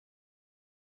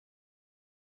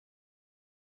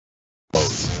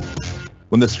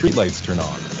When the streetlights turn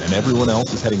on and everyone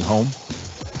else is heading home,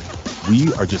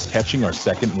 we are just catching our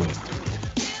second wind.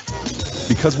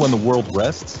 Because when the world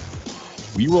rests,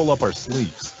 we roll up our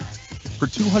sleeves. For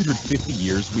 250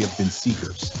 years, we have been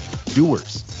seekers,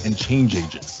 doers, and change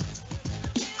agents,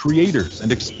 creators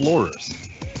and explorers.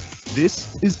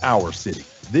 This is our city.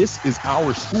 This is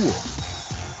our school.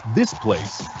 This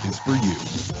place is for you.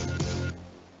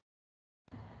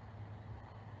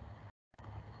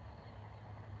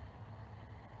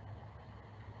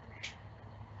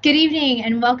 Good evening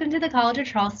and welcome to the College of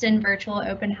Charleston Virtual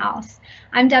Open House.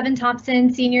 I'm Devin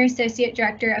Thompson, Senior Associate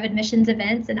Director of Admissions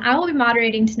Events, and I will be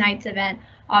moderating tonight's event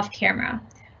off camera.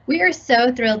 We are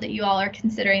so thrilled that you all are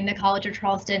considering the College of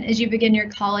Charleston as you begin your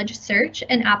college search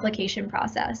and application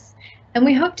process. And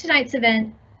we hope tonight's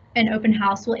event and open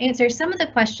house will answer some of the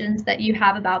questions that you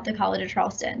have about the College of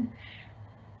Charleston.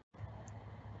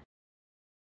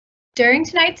 During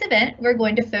tonight's event, we're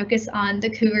going to focus on the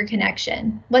Cougar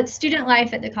Connection, what student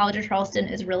life at the College of Charleston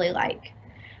is really like.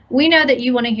 We know that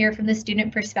you want to hear from the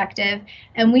student perspective,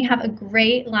 and we have a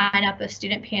great lineup of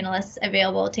student panelists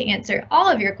available to answer all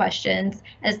of your questions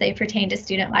as they pertain to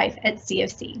student life at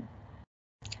CofC.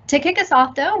 To kick us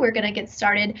off, though, we're going to get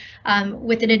started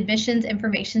with an admissions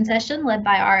information session led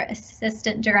by our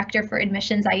Assistant Director for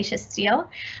Admissions, Aisha Steele.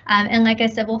 And like I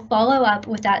said, we'll follow up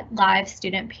with that live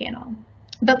student panel.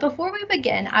 But before we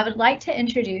begin, I would like to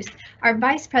introduce our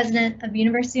Vice President of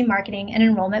University Marketing and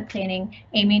Enrollment Planning,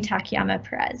 Amy Takayama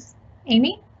Perez.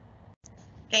 Amy?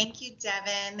 Thank you,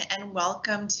 Devin, and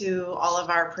welcome to all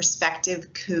of our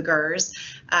prospective Cougars.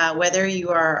 Whether you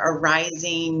are a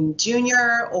rising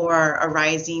junior or a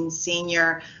rising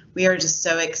senior, we are just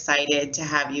so excited to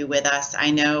have you with us.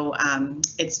 I know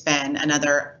it's been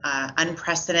another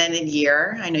unprecedented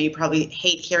year. I know you probably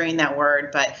hate hearing that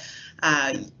word, but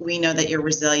we know that you're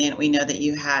resilient. We know that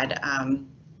you had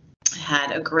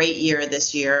a great year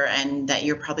this year and that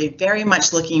you're probably very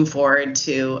much looking forward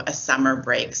to a summer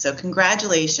break. So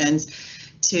congratulations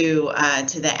to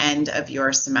the end of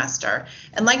your semester.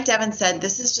 And like Devin said,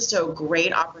 this is just a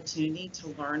great opportunity to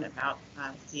learn about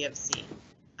CofC.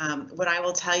 What I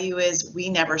will tell you is we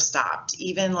never stopped.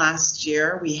 Even last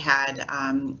year, we had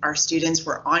our students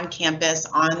were on campus,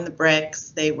 on the bricks.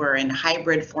 They were in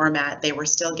hybrid format. They were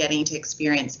still getting to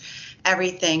experience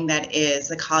everything that is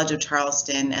the College of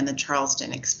Charleston and the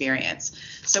Charleston experience.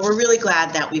 So we're really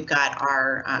glad that we've got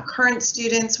our current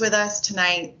students with us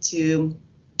tonight to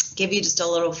give you just a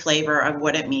little flavor of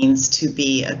what it means to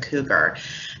be a Cougar.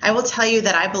 I will tell you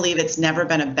that I believe it's never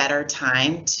been a better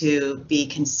time to be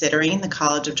considering the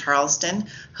College of Charleston.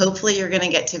 Hopefully you're going to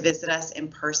get to visit us in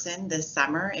person this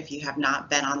summer if you have not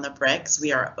been on the bricks.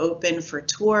 We are open for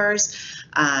tours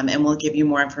and we'll give you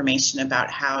more information about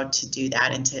how to do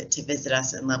that and to visit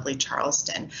us in lovely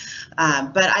Charleston.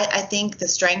 But I think the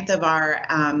strength of our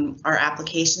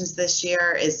applications this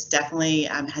year is definitely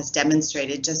has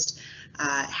demonstrated just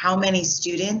how many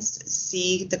students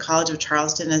see the College of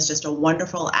Charleston as just a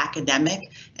wonderful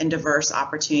academic and diverse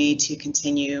opportunity to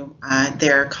continue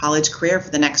their college career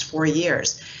for the next 4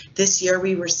 years. This year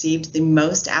we received the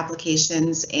most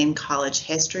applications in college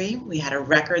history. We had a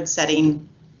record-setting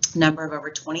number of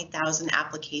over 20,000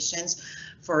 applications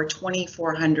for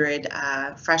 2,400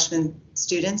 freshman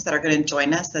students that are going to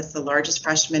join us. That's the largest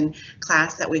freshman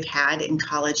class that we've had in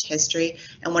college history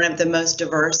and one of the most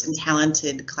diverse and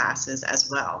talented classes as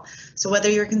well. So whether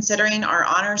you're considering our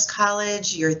honors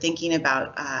college, you're thinking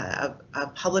about a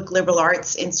public liberal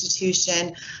arts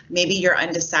institution, maybe you're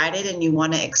undecided and you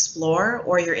want to explore,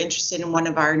 or you're interested in one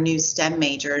of our new STEM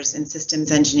majors in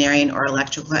systems engineering or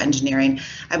electrical engineering,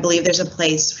 I believe there's a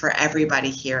place for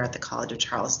everybody here at the College of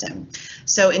Charleston.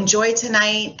 So enjoy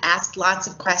tonight, ask lots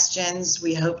of questions.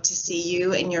 We hope to see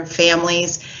you and your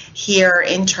families here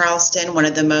in Charleston, one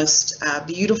of the most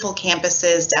beautiful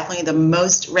campuses, definitely the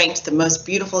most ranked, the most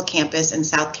beautiful campus in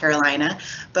South Carolina.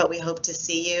 But we hope to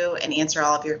see you and answer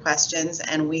all of your questions,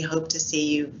 and we hope to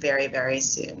see you very, very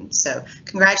soon. So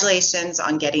congratulations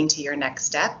on getting to your next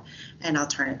step, and I'll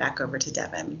turn it back over to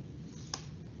Devin.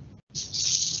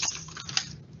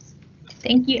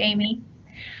 Thank you, Amy.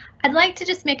 I'd like to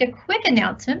just make a quick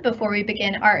announcement before we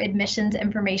begin our admissions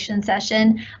information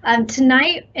session.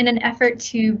 Tonight, in an effort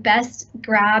to best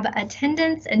grab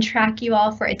attendance and track you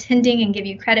all for attending and give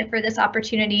you credit for this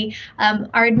opportunity,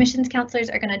 our admissions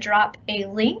counselors are going to drop a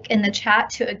link in the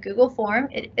chat to a Google form.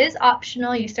 It is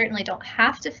optional. You certainly don't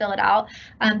have to fill it out.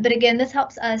 But again, this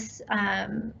helps us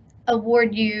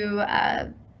award you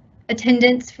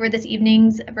attendance for this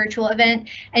evening's virtual event,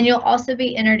 and you'll also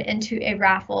be entered into a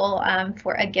raffle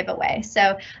for a giveaway.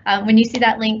 So when you see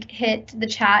that link hit the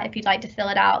chat, if you'd like to fill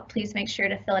it out, please make sure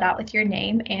to fill it out with your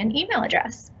name and email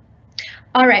address.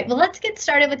 All right, well, let's get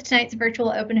started with tonight's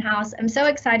virtual open house. I'm so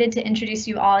excited to introduce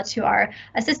you all to our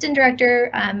Assistant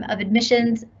Director of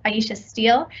Admissions, Aisha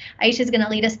Steele. Aisha is going to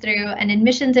lead us through an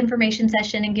admissions information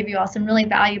session and give you all some really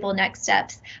valuable next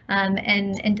steps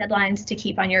and deadlines to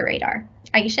keep on your radar.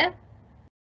 Aisha?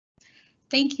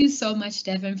 Thank you so much,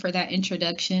 Devin, for that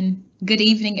introduction. Good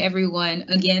evening, everyone.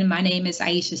 Again, my name is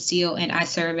Aisha Steele, and I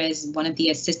serve as one of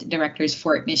the assistant directors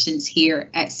for admissions here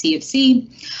at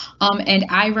CofC. And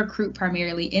I recruit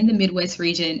primarily in the Midwest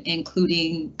region,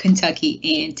 including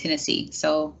Kentucky and Tennessee.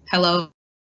 So hello,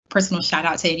 personal shout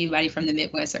out to anybody from the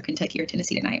Midwest or Kentucky or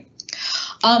Tennessee tonight.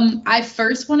 I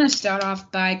first want to start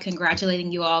off by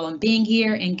congratulating you all on being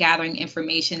here and gathering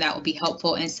information that will be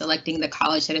helpful in selecting the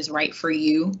college that is right for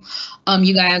you.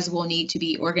 You guys will need to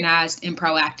be organized and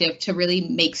proactive to really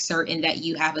make certain that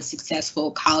you have a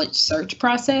successful college search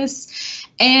process.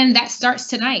 And that starts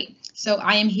tonight. So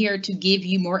I am here to give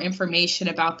you more information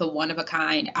about the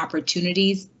one-of-a-kind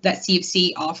opportunities that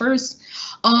CofC offers.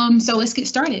 So let's get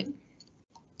started.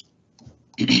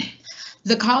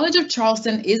 The College of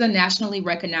Charleston is a nationally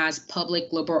recognized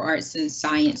public liberal arts and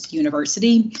science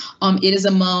university. It is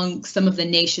among some of the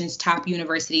nation's top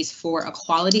universities for a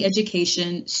quality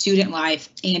education, student life,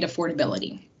 and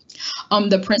affordability.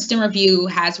 The Princeton Review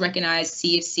has recognized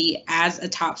CofC as a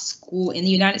top school in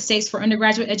the United States for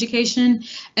undergraduate education,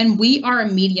 and we are a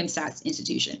medium-sized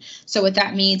institution. So what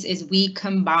that means is we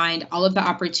combined all of the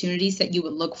opportunities that you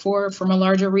would look for from a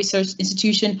larger research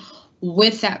institution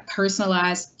with that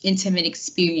personalized, intimate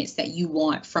experience that you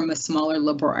want from a smaller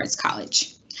liberal arts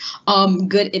college.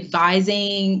 Good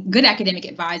academic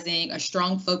advising, a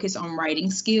strong focus on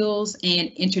writing skills and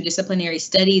interdisciplinary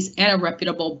studies, and a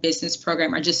reputable business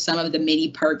program are just some of the many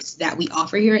perks that we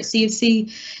offer here at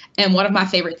CofC. And one of my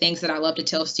favorite things that I love to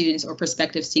tell students or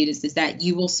prospective students is that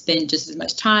you will spend just as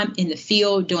much time in the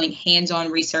field doing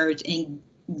hands-on research and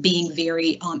being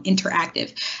very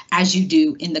interactive as you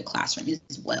do in the classroom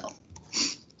as well.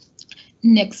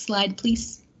 Next slide,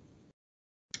 please.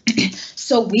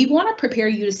 So we want to prepare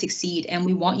you to succeed, and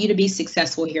we want you to be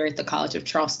successful here at the College of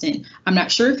Charleston. I'm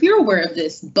not sure if you're aware of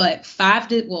this, but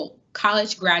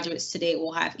college graduates today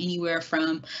will have anywhere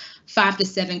from 5 to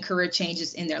 7 career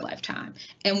changes in their lifetime.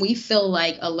 And we feel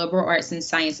like a liberal arts and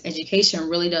science education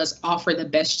really does offer the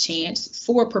best chance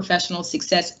for professional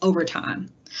success over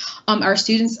time. Our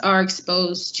students are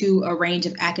exposed to a range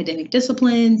of academic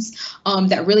disciplines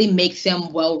that really make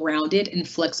them well-rounded and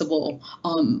flexible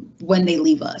when they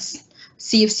leave us.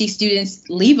 CofC students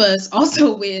leave us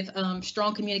also with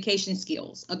strong communication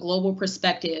skills, a global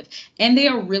perspective, and they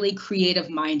are really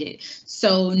creative-minded.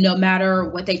 So no matter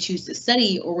what they choose to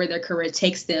study or where their career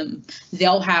takes them,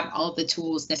 they'll have all of the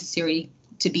tools necessary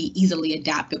to be easily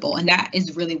adaptable. And that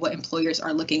is really what employers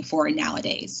are looking for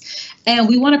nowadays. And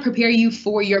we want to prepare you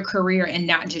for your career and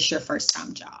not just your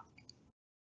first-time job.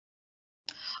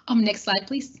 Next slide,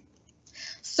 please.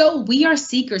 So we are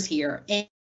seekers here. And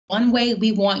one way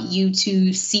we want you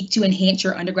to seek to enhance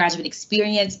your undergraduate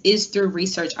experience is through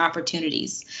research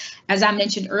opportunities. As I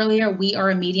mentioned earlier, we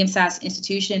are a medium-sized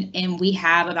institution and we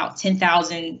have about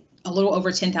a little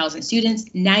over 10,000 students,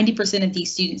 90% of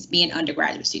these students being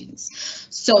undergraduate students.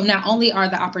 So not only are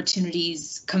the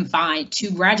opportunities confined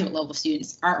to graduate level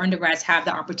students, our undergrads have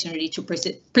the opportunity to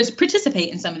participate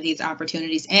in some of these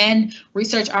opportunities, and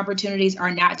research opportunities are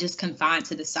not just confined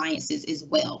to the sciences as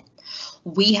well.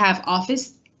 We have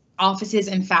offices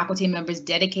and faculty members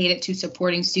dedicated to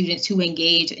supporting students who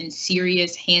engage in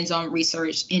serious hands-on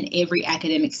research in every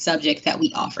academic subject that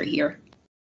we offer here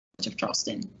at the College of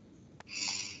Charleston.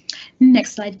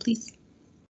 Next slide, please.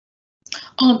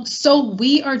 So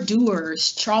we are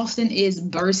doers. Charleston is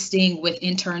bursting with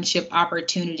internship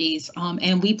opportunities,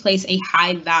 and we place a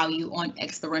high value on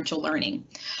experiential learning.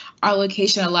 Our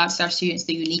location allows our students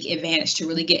the unique advantage to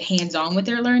really get hands-on with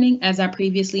their learning, as I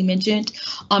previously mentioned.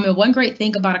 And one great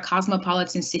thing about a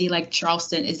cosmopolitan city like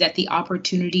Charleston is that the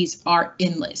opportunities are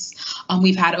endless.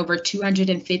 We've had over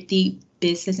 250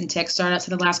 business and tech startups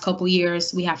in the last couple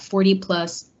years. We have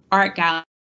 40+ art galleries,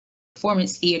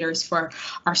 performance theaters for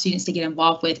our students to get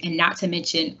involved with, and not to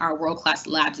mention our world-class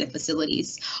labs and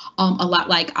facilities, a lot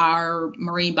like our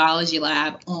marine biology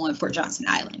lab on Fort Johnson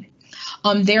Island.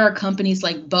 There are companies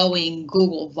like Boeing,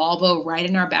 Google, Volvo right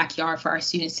in our backyard for our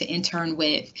students to intern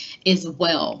with as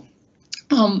well.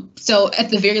 So at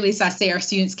the very least, I say our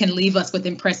students can leave us with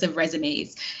impressive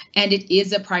resumes, and it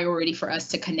is a priority for us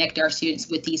to connect our students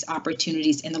with these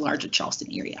opportunities in the larger Charleston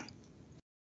area.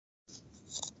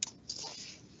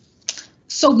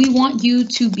 So we want you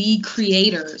to be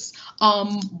creators.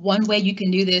 One way you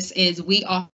can do this is we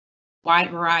offer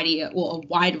a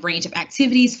wide range of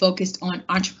activities focused on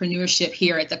entrepreneurship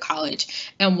here at the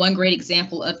college. And one great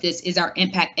example of this is our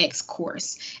Impact X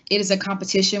course. It is a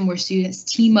competition where students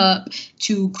team up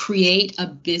to create a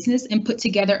business and put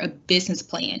together a business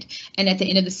plan. And at the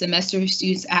end of the semester,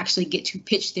 students actually get to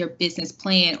pitch their business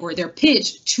plan or their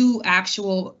pitch to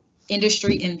actual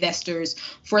industry investors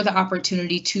for the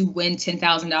opportunity to win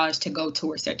 $10,000 to go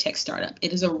towards their tech startup.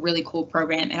 It is a really cool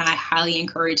program, and I highly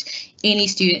encourage any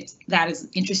student that is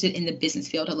interested in the business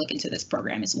field to look into this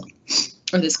program as well,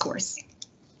 or this course.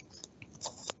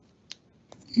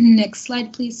 Next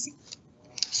slide, please.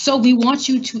 So we want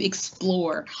you to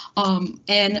explore,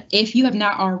 and if you have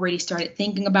not already started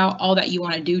thinking about all that you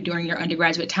want to do during your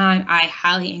undergraduate time, I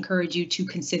highly encourage you to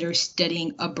consider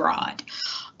studying abroad.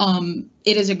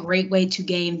 It is a great way to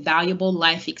gain valuable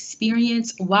life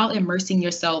experience while immersing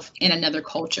yourself in another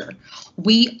culture.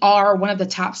 We are one of the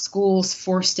top schools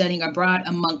for studying abroad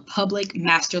among public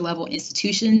master level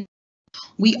institutions.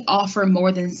 We offer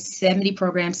more than 70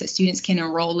 programs that students can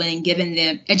enroll in, giving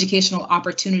them educational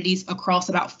opportunities across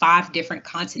about 5 different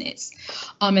continents.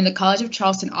 And the College of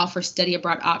Charleston offers study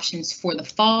abroad options for the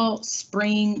fall,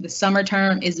 spring, the summer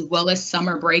term, as well as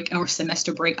summer break or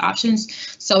semester break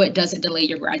options, so it doesn't delay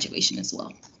your graduation as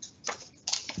well.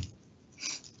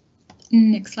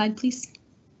 Next slide, please.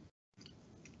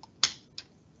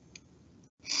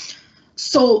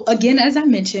 So again, as I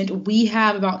mentioned, we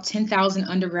have about 10,000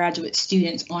 undergraduate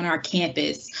students on our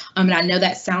campus. And I know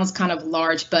that sounds kind of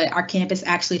large, but our campus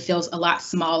actually feels a lot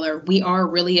smaller. We are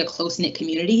really a close-knit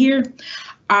community here.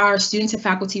 Our student to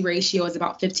faculty ratio is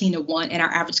about 15:1, and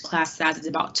our average class size is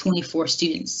about 24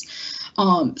 students.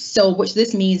 So what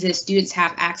this means is students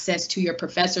have access to your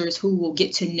professors who will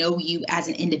get to know you as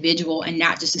an individual and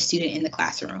not just a student in the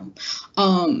classroom.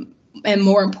 And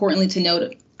more importantly to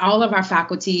note, all of our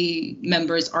faculty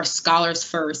members are scholars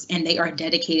first, and they are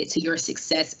dedicated to your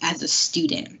success as a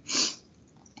student.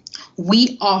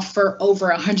 We offer over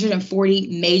 140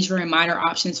 major and minor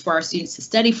options for our students to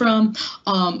study from,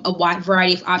 a wide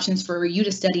variety of options for you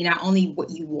to study not only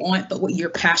what you want, but what you're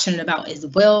passionate about as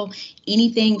well.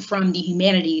 Anything from the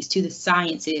humanities to the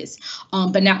sciences.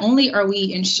 But not only are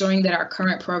we ensuring that our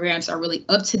current programs are really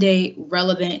up to date,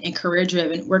 relevant, and career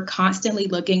driven, we're constantly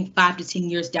looking 5 to 10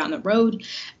 years down the road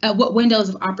at what windows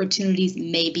of opportunities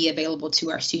may be available to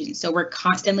our students. So we're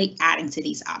constantly adding to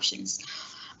these options.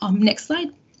 Next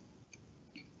slide.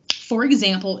 For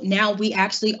example, now we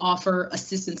actually offer a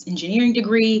systems engineering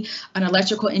degree, an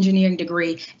electrical engineering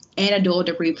degree, and a dual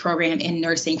degree program in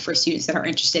nursing for students that are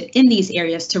interested in these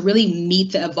areas to really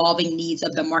meet the evolving needs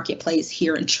of the marketplace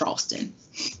here in Charleston.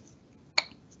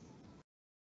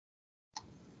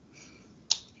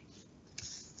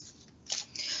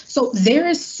 So there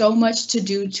is so much to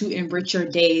do to enrich your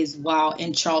days while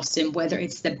in Charleston, whether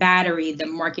it's the Battery, the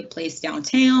marketplace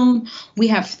downtown. We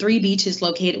have 3 beaches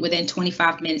located within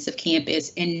 25 minutes of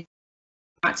campus, and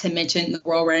not to mention the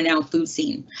world-renowned food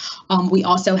scene. We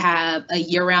also have a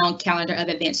year-round calendar of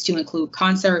events to include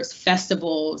concerts,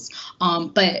 festivals,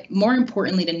 but more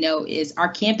importantly to note is our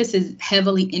campus is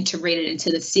heavily integrated into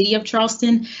the city of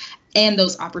Charleston and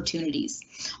those opportunities.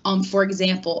 For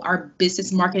example, our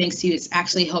business marketing students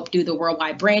actually help do the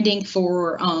worldwide branding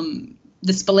for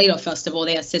the Spoleto Festival.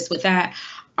 They assist with that.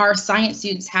 Our science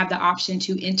students have the option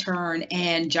to intern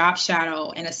and job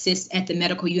shadow and assist at the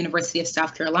Medical University of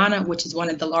South Carolina, which is one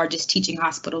of the largest teaching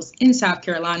hospitals in South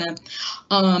Carolina.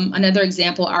 Another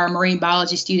example, our marine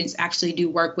biology students actually do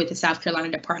work with the South Carolina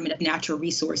Department of Natural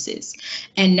Resources.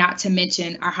 And not to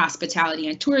mention our hospitality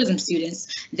and tourism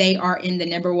students, they are in the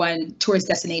 #1 tourist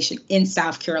destination in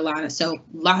South Carolina. So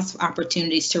lots of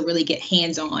opportunities to really get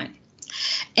hands-on.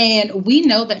 And we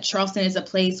know that Charleston is a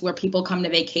place where people come to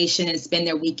vacation and spend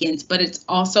their weekends, but it's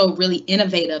also really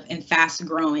innovative and fast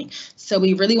growing. So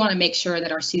we really want to make sure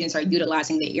that our students are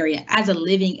utilizing the area as a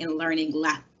living and learning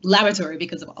laboratory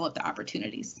because of all of the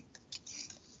opportunities.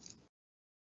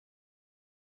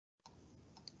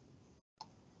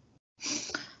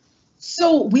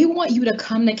 So we want you to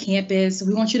come to campus.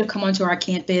 We want you to come onto our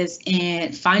campus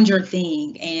and find your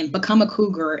thing and become a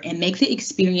Cougar and make the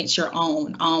experience your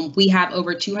own. We have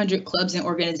over 200 clubs and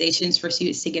organizations for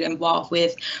students to get involved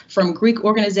with, from Greek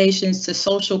organizations to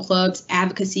social clubs,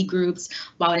 advocacy groups,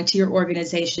 volunteer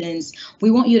organizations.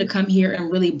 We want you to come here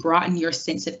and really broaden your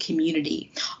sense of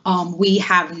community. We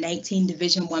have 19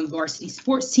 Division I varsity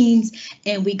sports teams,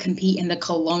 and we compete in the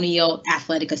Colonial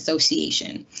Athletic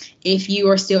Association. If you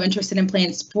are still interested in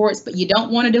playing sports, but you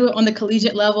don't want to do it on the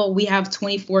collegiate level, we have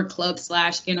 24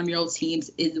 club/intramural teams.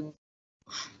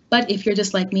 But if you're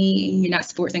just like me and you're not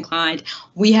sports inclined,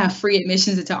 we have free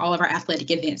admissions into all of our athletic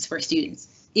events for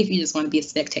students if you just want to be a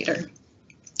spectator.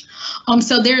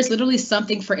 So there's literally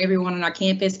something for everyone on our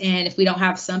campus, and if we don't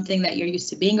have something that you're used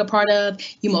to being a part of,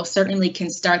 you most certainly can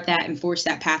start that and forge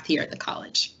that path here at the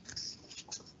college.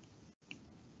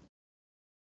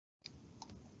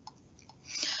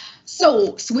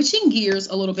 So switching gears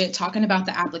a little bit, talking about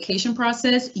the application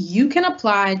process, you can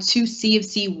apply to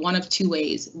CofC one of two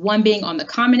ways, one being on the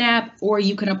Common App, or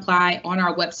you can apply on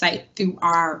our website through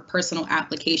our personal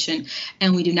application.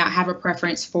 And we do not have a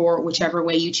preference for whichever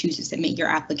way you choose to submit your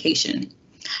application.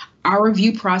 Our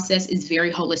review process is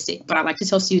very holistic, but I like to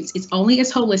tell students it's only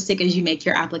as holistic as you make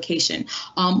your application.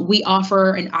 We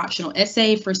offer an optional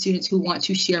essay for students who want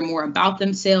to share more about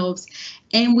themselves,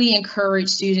 and we encourage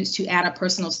students to add a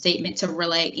personal statement to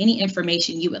relay any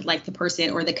information you would like the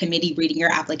person or the committee reading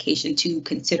your application to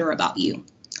consider about you.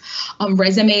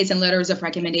 Resumes and letters of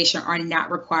recommendation are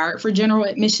not required for general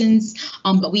admissions,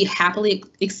 but we happily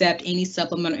accept any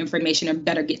supplemental information or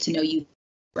better get to know you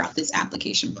throughout this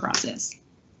application process.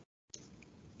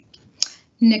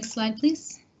 Next slide,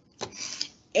 please.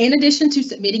 In addition to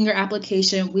submitting your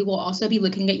application, we will also be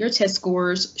looking at your test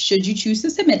scores, should you choose to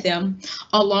submit them,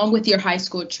 along with your high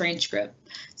school transcript.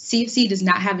 CofC does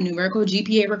not have a numerical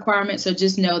GPA requirement, so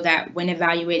just know that when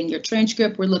evaluating your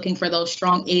transcript, we're looking for those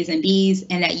strong A's and B's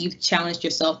and that you've challenged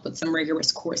yourself with some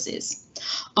rigorous courses.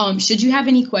 Should you have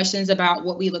any questions about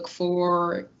what we look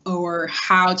for or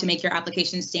how to make your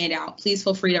application stand out, please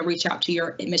feel free to reach out to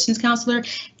your admissions counselor.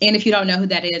 And if you don't know who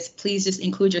that is, please just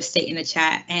include your state in the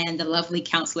chat, and the lovely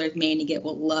counselor Mandy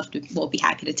will be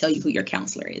happy to tell you who your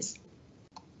counselor is.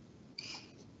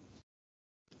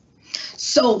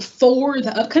 So for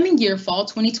the upcoming year, fall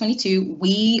 2022,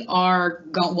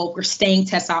 we're staying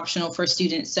test optional for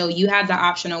students. So you have the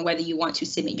option on whether you want to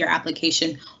submit your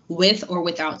application with or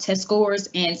without test scores,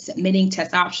 and submitting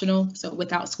test optional, so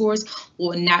without scores,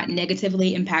 will not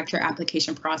negatively impact your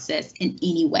application process in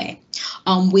any way.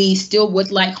 We still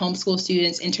would like homeschool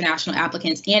students, international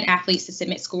applicants, and athletes to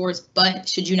submit scores, but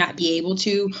should you not be able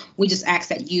to, we just ask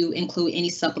that you include any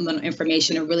supplemental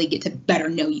information and really get to better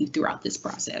know you throughout this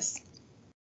process.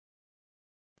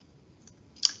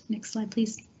 Next slide,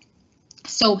 please.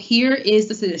 So here is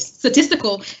the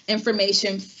statistical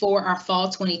information for our fall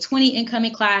 2020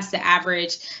 incoming class, the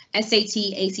average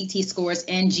SAT, ACT scores,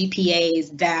 and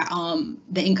GPAs that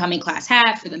the incoming class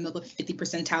had for the middle 50th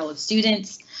percentile of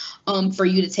students for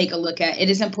you to take a look at. It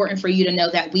is important for you to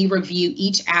know that we review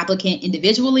each applicant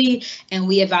individually, and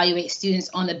we evaluate students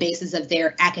on the basis of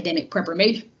their academic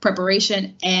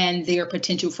preparation and their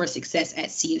potential for success at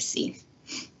CofC.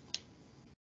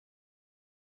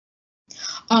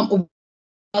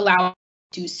 Allow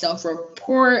to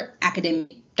self-report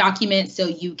academic documents, so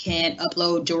you can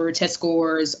upload your test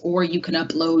scores or you can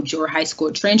upload your high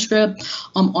school transcript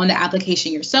on the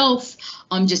application yourself.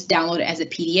 Just download it as a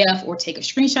PDF or take a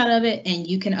screenshot of it, and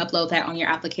you can upload that on your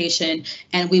application,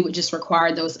 and we would just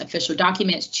require those official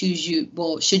documents should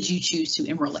you choose to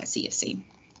enroll at CofC.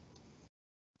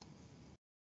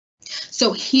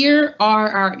 So here are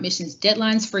our admissions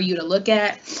deadlines for you to look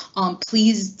at.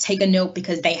 Please take a note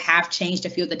because they have changed. A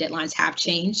few of the deadlines have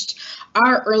changed.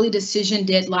 Our early decision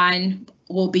deadline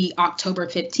will be October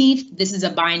 15th. This is a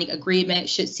binding agreement.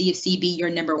 Should CofC be your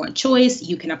 #1 choice,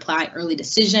 you can apply early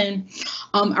decision.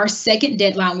 Our second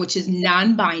deadline, which is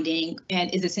non-binding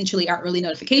and is essentially our early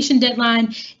notification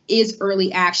deadline, is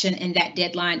early action, and that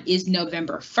deadline is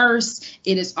November 1st.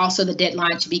 It is also the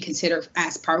deadline to be considered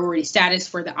as priority status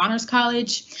for the Honors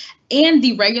College. And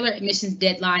the regular admissions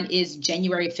deadline is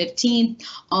January 15th.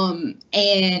 And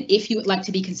if you would like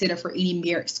to be considered for any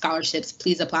merit scholarships,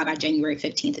 please apply by January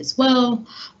 15th as well.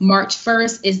 March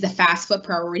 1st is the FAFSA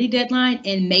priority deadline,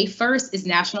 and May 1st is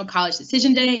National College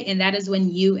Decision Day, and that is when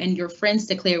you and your friends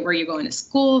declare where you're going to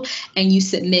school, and you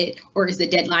submit, or is the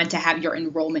deadline to have your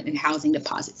enrollment and housing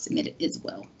deposit submitted as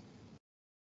well.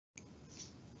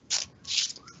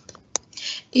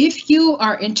 If you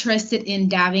are interested in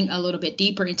diving a little bit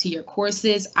deeper into your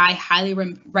courses, I highly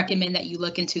recommend that you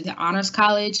look into the Honors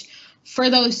College.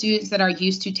 For those students that are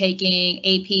used to taking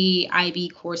AP, IB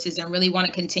courses and really want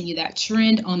to continue that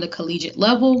trend on the collegiate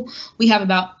level, we have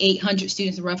about 800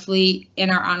 students roughly in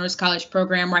our Honors College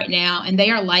program right now, and they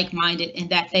are like-minded in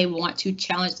that they want to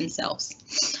challenge themselves.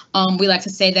 We like to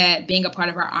say that being a part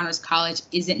of our Honors College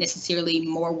isn't necessarily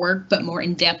more work, but more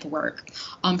in-depth work.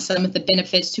 Some of the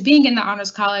benefits to being in the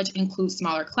Honors College include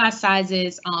smaller class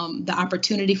sizes, the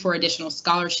opportunity for additional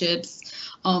scholarships.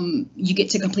 You get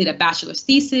to complete a bachelor's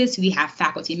thesis. We have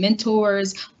faculty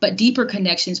mentors, but deeper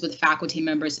connections with faculty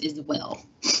members as well.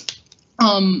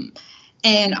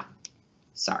 And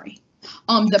sorry.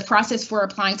 The process for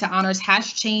applying to honors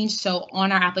has changed. So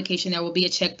on our application, there will be a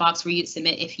checkbox for you to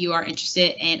submit if you are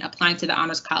interested in applying to the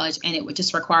Honors College, and it would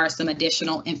just require some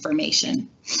additional information.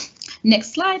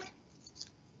 Next slide.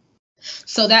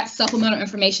 So that supplemental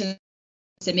information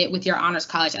submit with your Honors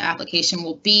College application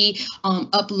will be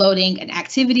uploading an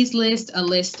activities list, a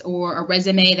list or a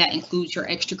resume that includes your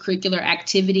extracurricular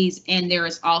activities, and there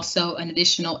is also an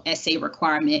additional essay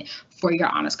requirement for your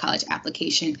Honors College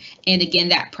application. And again,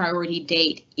 that priority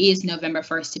date is November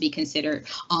 1st to be considered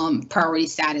priority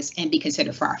status and be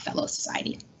considered for our fellow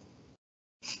society.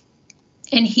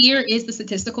 And here is the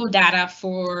statistical data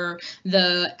for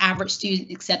the average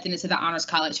student accepted into the Honors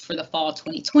College for the fall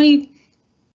 2020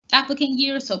 applicant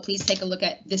year. So please take a look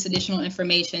at this additional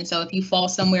information. So if you fall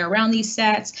somewhere around these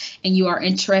stats and you are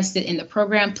interested in the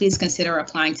program, please consider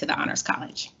applying to the Honors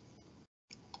College.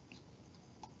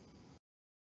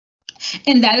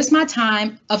 And that is my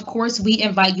time. Of course, we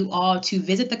invite you all to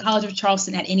visit the College of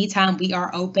Charleston at any time. We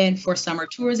are open for summer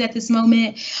tours at this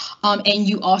moment. And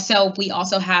we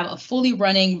also have a fully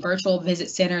running virtual visit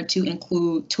center to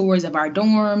include tours of our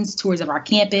dorms, tours of our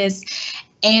campus,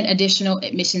 and additional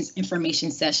admissions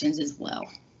information sessions as well.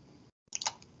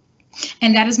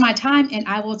 And that is my time, and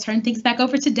I will turn things back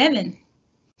over to Devin.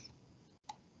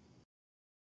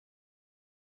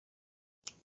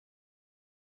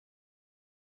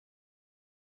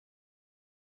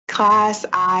 Class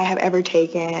I have ever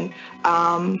taken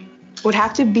would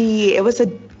have to be, it was a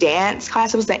dance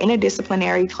class. It was an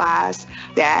interdisciplinary class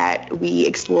that we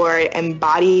explored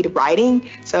embodied writing.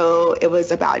 So it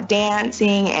was about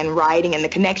dancing and writing and the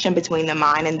connection between the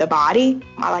mind and the body.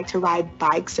 I like to ride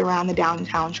bikes around the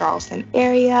downtown Charleston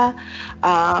area.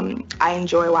 I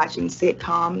enjoy watching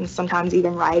sitcoms, sometimes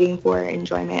even writing for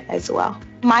enjoyment as well.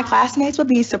 My classmates would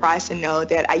be surprised to know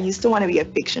that I used to want to be a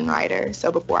fiction writer,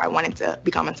 so before I wanted to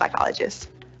become a psychologist.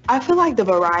 I feel like the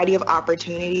variety of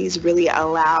opportunities really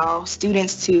allow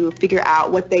students to figure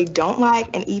out what they don't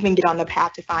like and even get on the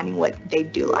path to finding what they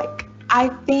do like. I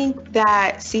think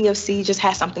that CofC just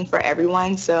has something for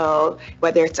everyone. So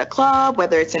whether it's a club,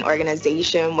 whether it's an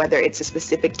organization, whether it's a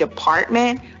specific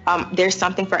department, there's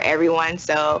something for everyone.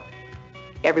 So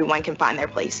everyone can find their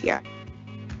place here.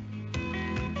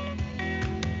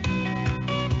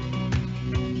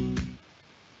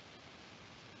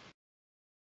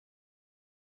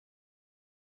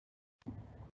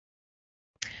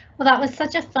 Well, that was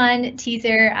such a fun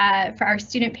teaser for our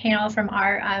student panel from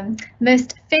our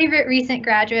most favorite recent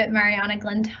graduate, Mariana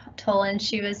Glentolan.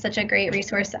 She was such a great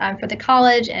resource for the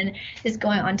college and is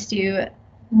going on to do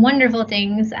wonderful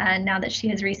things now that she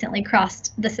has recently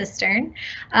crossed the cistern.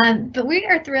 But we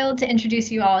are thrilled to introduce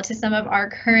you all to some of our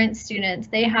current students.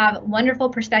 They have wonderful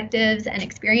perspectives and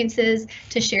experiences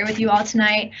to share with you all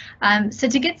tonight. So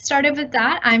to get started with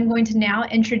that, I'm going to now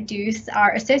introduce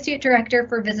our Associate Director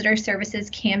for Visitor Services,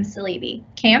 Cam Salibi.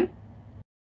 Cam?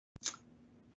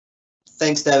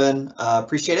 Thanks, Devin.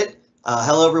 Appreciate it.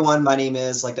 Hello, everyone. My name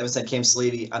is, like Devin said, Cam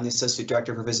Salibi. I'm the Associate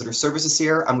Director for Visitor Services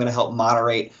here. I'm going to help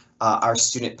moderate our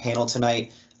student panel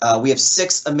tonight. We have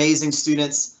 6 amazing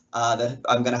students that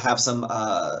I'm going to have some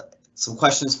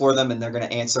questions for them, and they're going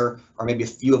to answer, or maybe a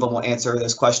few of them will answer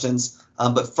those questions.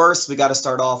 But first, we got to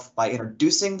start off by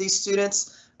introducing these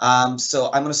students. So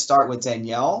I'm going to start with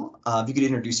Danielle. If you could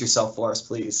introduce yourself for us,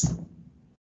 please.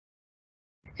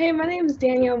 Hey, my name is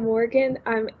Danielle Morgan.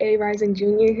 I'm a rising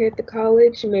junior here at the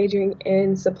college, majoring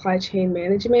in supply chain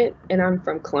management, and I'm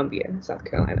from Columbia, South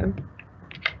Carolina.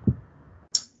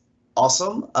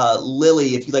 Awesome.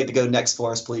 Lily, if you'd like to go next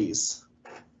for us, please.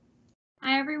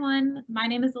 Hi, everyone. My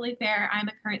name is Lily Fair. I'm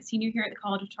a current senior here at the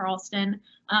College of Charleston.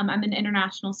 I'm an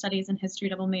international studies and history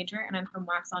double major, and I'm from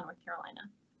Waxhaw, North Carolina.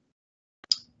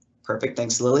 Perfect.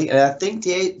 Thanks, Lily. And I think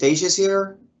Deja's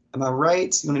here. Am I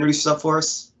right? You want to introduce yourself for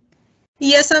us?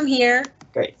 Yes, I'm here.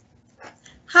 Great.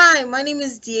 Hi, my name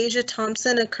is Deja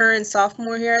Thompson, a current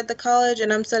sophomore here at the college,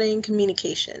 and I'm studying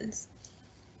communications.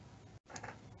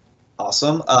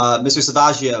 Awesome. Mr.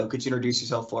 Savaggio, could you introduce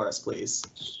yourself for us, please?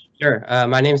 Sure.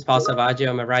 My name is Paul Savaggio.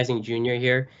 I'm a rising junior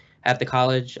here at the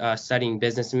college studying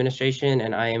business administration,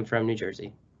 and I am from New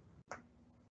Jersey.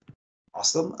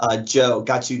 Awesome. Joe,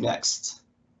 got you next.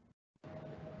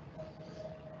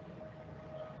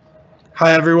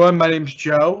 Hi, everyone. My name's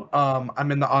Joe.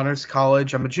 I'm in the Honors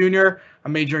College. I'm a junior.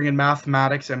 I'm majoring in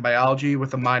mathematics and biology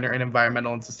with a minor in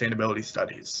environmental and sustainability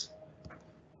studies.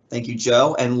 Thank you,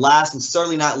 Joe. And last and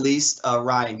certainly not least,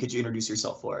 Ryan, could you introduce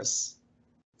yourself for us?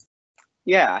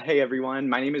 Yeah. Hey, everyone.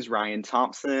 My name is Ryan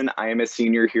Thompson. I am a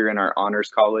senior here in our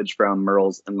Honors College from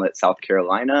Murrells Inlet, South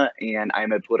Carolina, and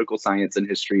I'm a political science and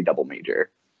history double major.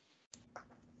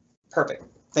 Perfect.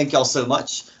 Thank y'all so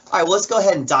much. All right, well, let's go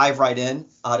ahead and dive right in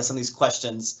to some of these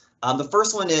questions. The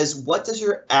first one is, what does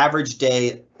your average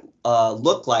day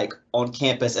look like on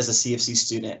campus as a CFC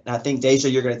student? And I think, Deja,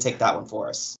 you're going to take that one for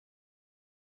us.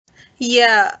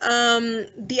 Yeah,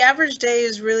 the average day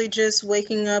is really just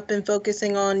waking up and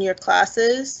focusing on your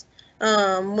classes.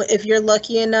 If you're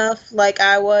lucky enough, like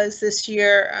I was this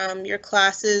year, your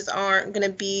classes aren't going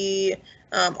to be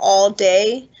all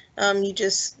day. You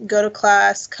just go to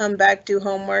class, come back, do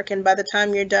homework, and by the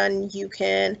time you're done, you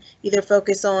can either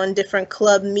focus on different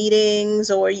club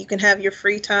meetings or you can have your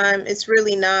free time. It's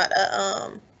really not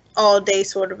a all day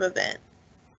sort of event.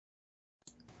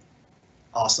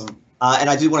 Awesome.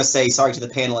 And I do want to say sorry to the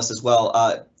panelists as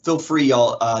well. Feel free,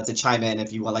 y'all, to chime in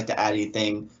if you would like to add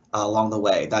anything along the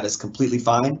way. That is completely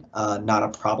fine. Not a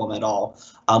problem at all.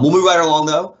 We'll move right along,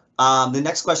 though. The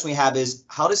next question we have is,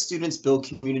 how do students build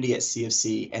community at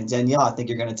CFC? And Danielle, I think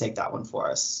you're going to take that one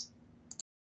for us.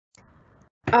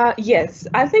 Yes,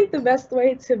 I think the best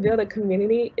way to build a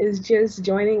community is just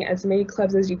joining as many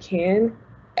clubs as you can,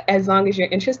 as long as you're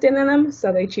interested in them,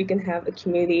 so that you can have a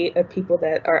community of people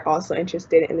that are also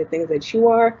interested in the things that you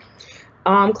are.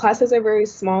 Classes are very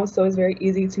small, so it's very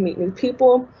easy to meet new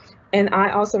people. And I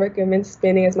also recommend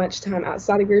spending as much time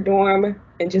outside of your dorm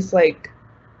and just like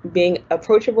being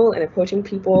approachable and approaching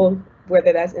people,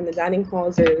 whether that's in the dining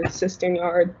halls or cistern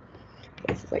yard,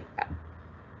 places like that.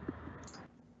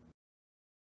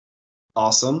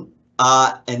 Awesome.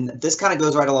 And this kind of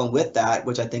goes right along with that,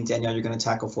 which I think, Danielle, you're going to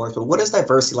tackle for us. But what is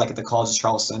diversity like at the College of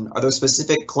Charleston? Are there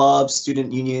specific clubs,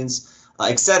 student unions,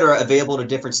 et cetera, available to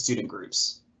different student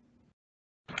groups?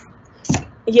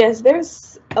 Yes,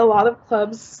 there's a lot of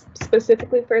clubs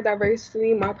specifically for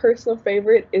diversity. My personal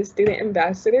favorite is Student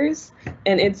Ambassadors,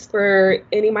 and it's for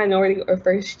any minority or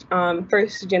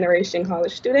first generation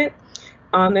college student.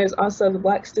 There's also the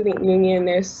Black Student Union.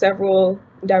 There's several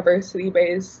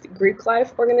diversity-based Greek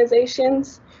life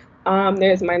organizations.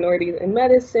 There's minorities in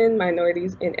medicine,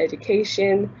 minorities in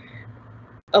education,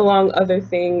 along other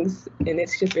things, and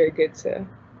it's just very good to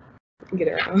get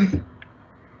around.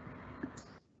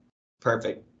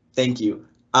 Perfect. Thank you.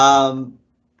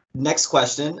 Next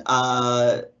question.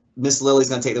 Miss Lily's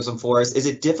going to take this one for us. Is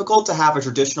it difficult to have a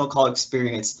traditional college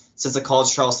experience since the College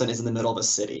of Charleston is in the middle of a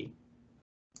city?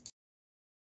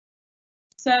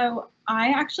 So I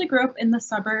actually grew up in the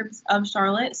suburbs of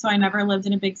Charlotte, so I never lived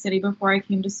in a big city before I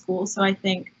came to school. So I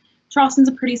think Charleston's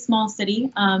a pretty small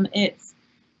city. It's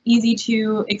easy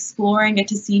to explore and get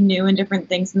to see new and different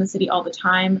things in the city all the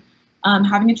time.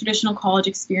 Having a traditional college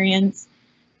experience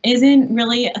isn't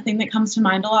really a thing that comes to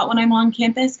mind a lot when I'm on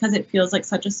campus because it feels like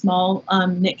such a small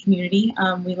knit community.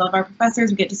 We love our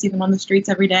professors. We get to see them on the streets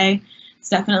every day. It's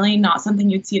definitely not something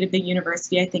you'd see at a big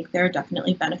university. I think there are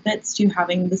definitely benefits to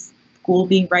having this school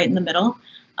being right in the middle.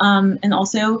 And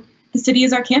also the city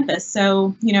is our campus.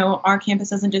 So, you know, our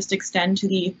campus doesn't just extend to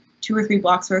the 2 or 3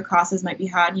 blocks where classes might be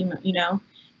had. You know,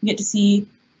 you get to see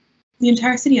the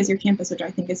entire city as your campus, which I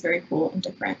think is very cool and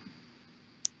different.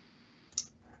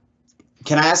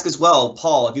 Can I ask as well,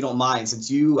 Paul, if you don't mind, since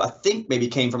you, I think, maybe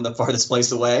came from the farthest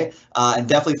place away, and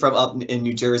definitely from up in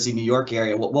New Jersey, New York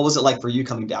area, what was it like for you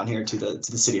coming down here to the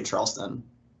city of Charleston?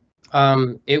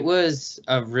 It was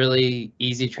a really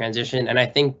easy transition, and I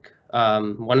think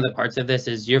one of the parts of this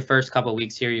is your first couple of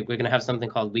weeks here. We're gonna have something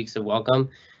called Weeks of Welcome,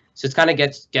 so it's kind of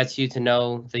gets you to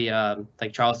know the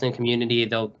like Charleston community.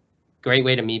 The great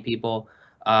way to meet people,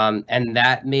 and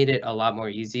that made it a lot more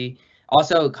easy.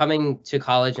 Also, coming to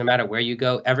college, no matter where you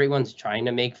go, everyone's trying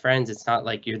to make friends. It's not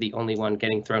like you're the only one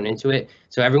getting thrown into it.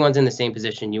 So everyone's in the same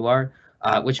position you are,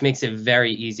 which makes it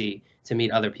very easy to meet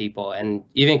other people. And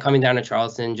even coming down to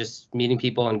Charleston, just meeting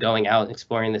people and going out and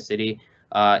exploring the city,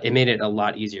 it made it a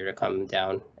lot easier to come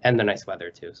down, and the nice weather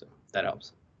too, so that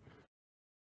helps.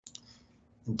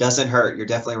 Doesn't hurt. You're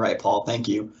definitely right, Paul. Thank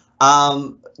you.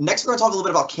 Next, we're going to talk a little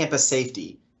bit about campus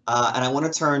safety. And I want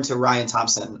to turn to Ryan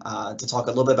Thompson to talk a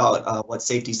little bit about what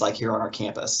safety is like here on our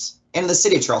campus and in the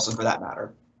city of Charleston for that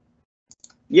matter.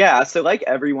 Yeah, so like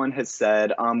everyone has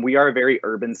said, we are a very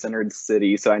urban-centered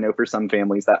city. So I know for some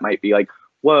families that might be like,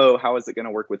 whoa, how is it going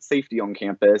to work with safety on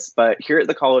campus? But here at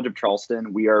the College of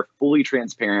Charleston, we are fully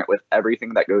transparent with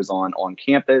everything that goes on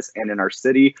campus and in our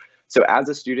city. So as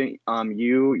a student,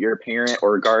 you, your parent,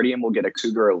 or guardian will get a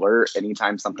Cougar alert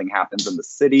anytime something happens in the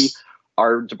city.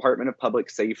 Our Department of Public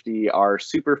Safety are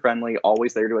super friendly,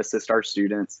 always there to assist our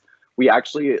students. We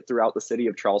actually, throughout the city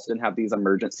of Charleston, have these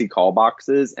emergency call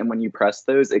boxes. And when you press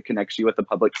those, it connects you with a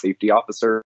public safety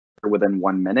officer within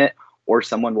 1 minute, or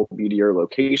someone will be to your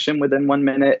location within 1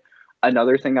 minute.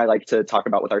 Another thing I like to talk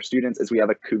about with our students is we have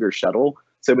a Cougar shuttle.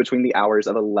 So between the hours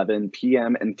of 11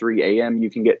 p.m. and 3 a.m., you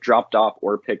can get dropped off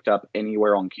or picked up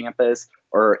anywhere on campus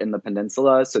or in the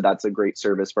peninsula. So that's a great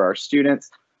service for our students.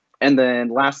 And then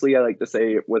lastly, I like to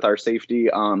say with our safety,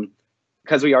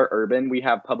 because we are urban, we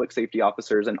have public safety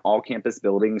officers in all campus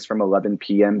buildings from 11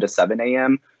 p.m. to 7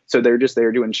 a.m. So they're just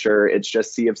there to ensure it's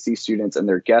just CofC students and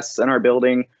their guests in our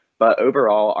building. But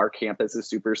overall, our campus is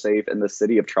super safe and the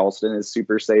city of Charleston is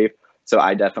super safe. So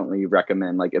I definitely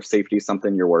recommend, like, if safety is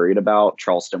something you're worried about,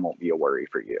 Charleston won't be a worry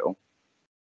for you.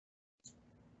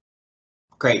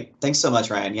 Great. Thanks so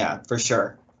much, Ryan. Yeah, for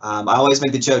sure. I always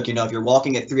make the joke, you know, if you're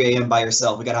walking at 3 a.m. by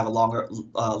yourself, we got to have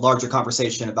a larger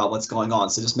conversation about what's going on.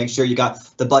 So just make sure you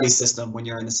got the buddy system when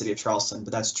you're in the city of Charleston,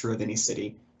 but that's true of any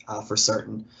city for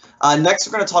certain. Next,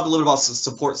 we're going to talk a little about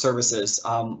support services.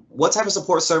 What type of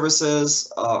support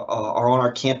services are on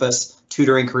our campus,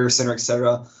 tutoring, career center,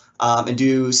 etc., and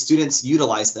do students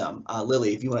utilize them?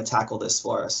 Lily, if you want to tackle this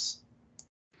for us.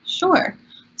 Sure.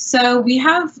 So we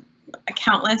have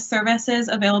countless services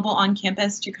available on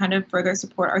campus to kind of further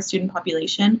support our student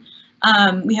population.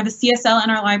 We have a CSL in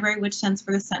our library, which stands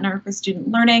for the Center for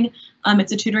Student Learning.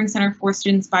 It's a tutoring center for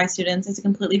students by students. It's a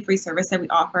completely free service that we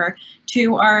offer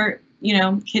to our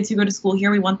kids who go to school here.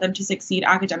 We want them to succeed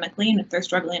academically, and if they're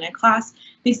struggling in a class,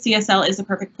 the CSL is the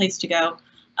perfect place to go.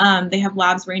 They have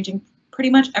labs ranging pretty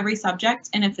much every subject,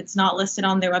 and if it's not listed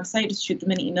on their website, just shoot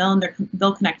them an email and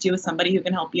they'll connect you with somebody who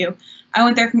can help you. I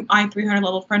went there from I-300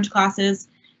 level French classes,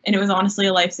 and it was honestly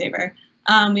a lifesaver.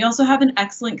 We also have an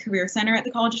excellent career center at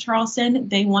the College of Charleston.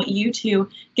 They want you to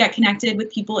get connected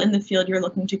with people in the field you're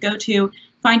looking to go to,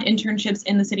 find internships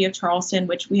in the city of Charleston,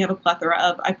 which we have a plethora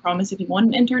of. I promise if you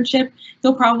want an internship,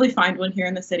 you'll probably find one here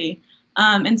in the city.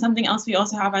 And something else we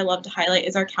also have I love to highlight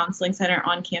is our counseling center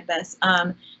on campus.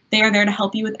 They are there to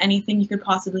help you with anything you could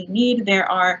possibly need. There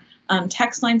are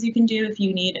text lines you can do if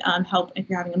you need help, if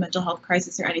you're having a mental health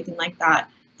crisis or anything like that.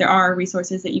 There are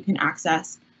resources that you can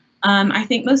access. I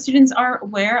think most students are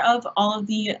aware of all of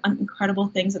the incredible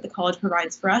things that the college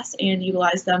provides for us and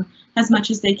utilize them as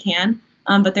much as they can.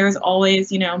 But there is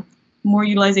always, more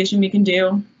utilization we can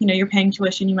do. You're paying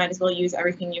tuition, you might as well use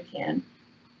everything you can.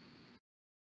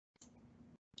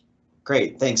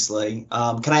 Great, thanks, Lily.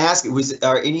 Can I ask,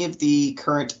 are any of the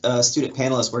current student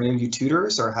panelists, were any of you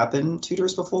tutors or have been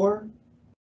tutors before?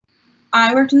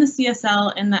 I worked in the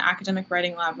CSL in the academic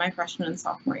writing lab my freshman and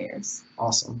sophomore years.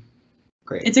 Awesome,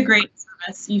 great. It's a great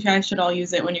service. You guys should all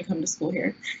use it when you come to school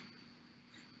here.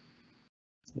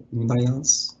 Anybody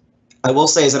else? I will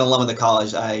say, as an alum of the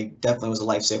college, I definitely was a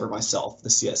lifesaver myself, the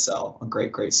CSL, a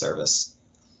great, great service.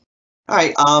 All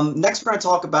right, next we're going to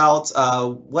talk about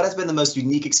what has been the most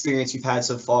unique experience you've had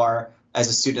so far as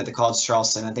a student at the College of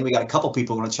Charleston. I think we got a couple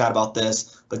people who want to chat about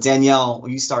this, but Danielle, will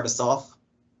you start us off?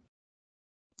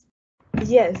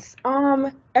 Yes,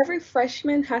 every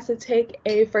freshman has to take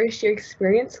a first year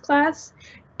experience class,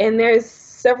 and there's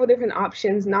several different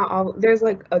options. Not all, there's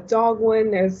like a dog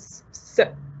one, there's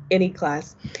any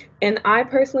class. And I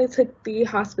personally took the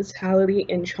hospitality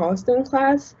in Charleston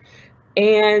class.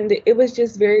 And it was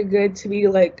just very good to be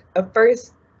like a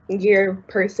first year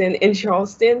person in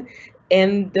Charleston.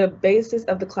 And the basis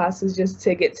of the class was just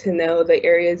to get to know the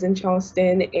areas in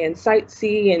Charleston and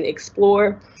sightsee and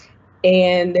explore.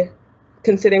 And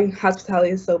considering hospitality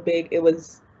is so big, it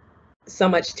was so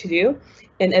much to do.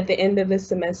 And at the end of the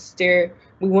semester,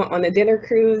 we went on a dinner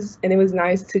cruise, and it was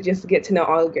nice to just get to know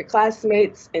all of your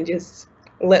classmates and just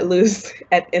let loose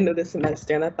at the end of the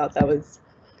semester. And I thought that was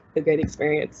a great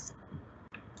experience.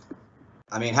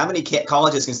 I mean, how many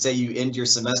colleges can say you end your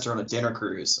semester on a dinner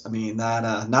cruise? I mean,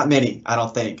 not many, I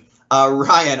don't think.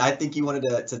 Ryan, I think you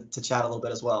wanted to chat a little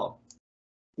bit as well.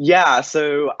 Yeah,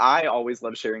 so I always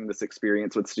love sharing this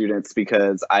experience with students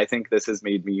because I think this has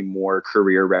made me more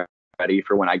career ready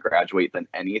for when I graduate than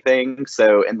anything.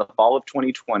 So in the fall of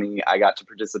 2020, I got to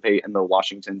participate in the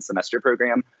Washington semester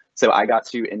program. So I got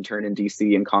to intern in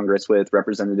DC in Congress with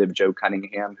Representative Joe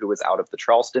Cunningham, who was out of the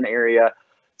Charleston area.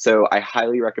 So I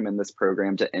highly recommend this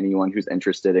program to anyone who's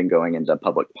interested in going into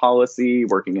public policy,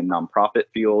 working in nonprofit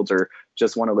fields, or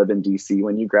just want to live in DC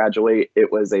when you graduate.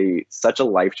 It was such a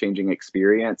life-changing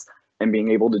experience, and being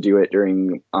able to do it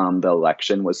during the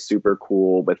election was super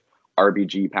cool. With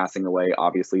RBG passing away,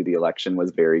 obviously the election was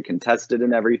very contested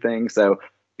and everything. So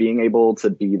being able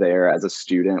to be there as a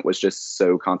student was just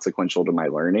so consequential to my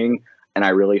learning. And I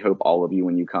really hope all of you,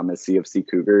 when you come as CofC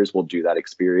Cougars, will do that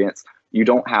experience. You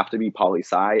don't have to be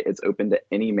poli-sci. It's open to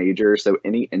any major. So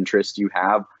any interest you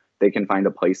have, they can find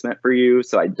a placement for you.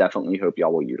 So I definitely hope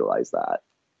y'all will utilize that.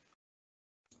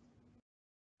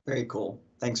 Very cool.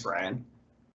 Thanks, Ryan.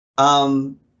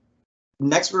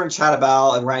 next we're going to chat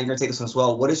about, and Ryan, you're going to take this one as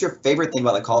well. What is your favorite thing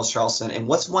about the College of Charleston, and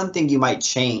what's one thing you might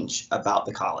change about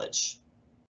the college?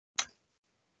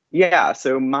 Yeah,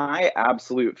 so my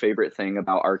absolute favorite thing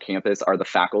about our campus are the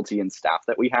faculty and staff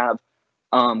that we have.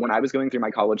 When I was going through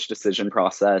my college decision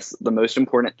process, the most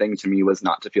important thing to me was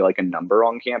not to feel like a number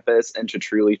on campus and to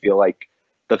truly feel like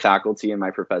the faculty and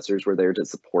my professors were there to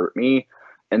support me.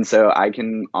 And so I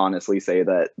can honestly say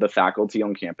that the faculty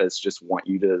on campus just want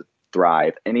you to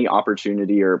thrive. Any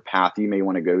opportunity or path you may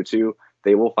want to go to,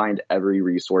 they will find every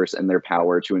resource in their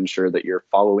power to ensure that you're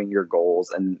following your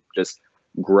goals and just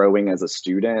growing as a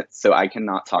student. So I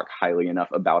cannot talk highly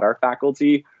enough about our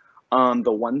faculty.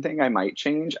 The one thing I might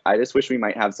change, I just wish we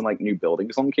might have some like new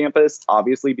buildings on campus.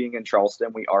 Obviously, being in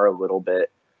Charleston, we are a little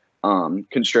bit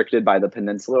constricted by the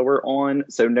peninsula we're on.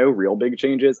 So no real big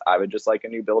changes. I would just like a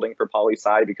new building for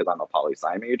poli-sci because I'm a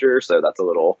poli-sci major. So that's a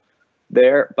little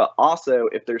there. But also,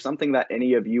 if there's something that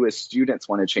any of you as students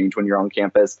want to change when you're on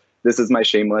campus, this is my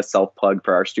shameless self-plug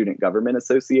for our Student Government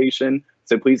Association.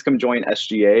 So please come join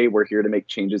SGA. We're here to make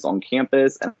changes on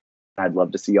campus, and I'd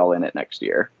love to see y'all in it next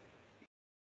year.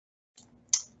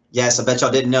 Yes, I bet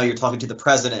y'all didn't know you're talking to the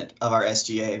president of our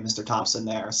SGA, Mr. Thompson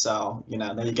there. So, you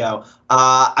know, there you go.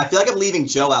 I feel like I'm leaving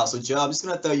Joe out. So, Joe, I'm just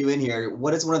going to throw you in here.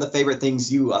 What is one of the favorite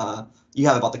things you have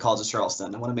about the College of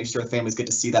Charleston? I want to make sure the families get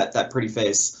to see that pretty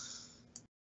face.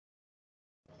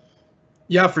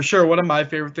 Yeah, for sure. One of my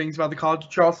favorite things about the College of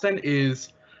Charleston is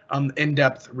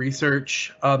in-depth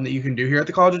research that you can do here at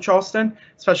the College of Charleston,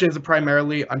 especially as a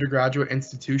primarily undergraduate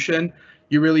institution.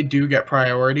 You really do get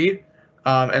priority.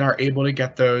 And are able to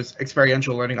get those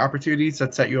experiential learning opportunities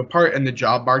that set you apart in the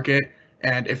job market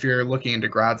and if you're looking into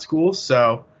grad school.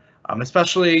 So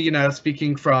especially, you know,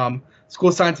 speaking from School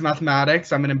of Science and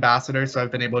Mathematics, I'm an ambassador, so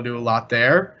I've been able to do a lot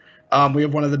there. We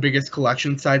have one of the biggest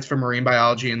collection sites for marine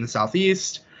biology in the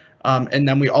Southeast. And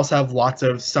then we also have lots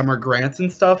of summer grants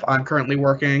and stuff. I'm currently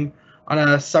working on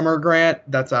a summer grant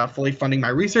that's fully funding my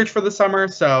research for the summer.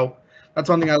 So that's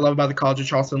one thing I love about the College of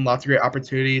Charleston, lots of great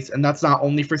opportunities. And that's not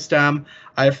only for STEM.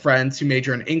 I have friends who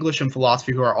major in English and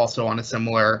philosophy who are also on a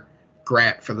similar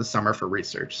grant for the summer for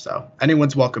research. So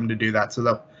anyone's welcome to do that.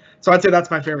 So I'd say that's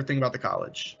my favorite thing about the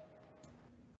college.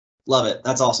 Love it.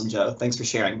 That's awesome, Joe. Thanks for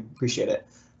sharing. Appreciate it.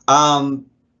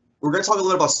 We're going to talk a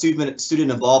little about student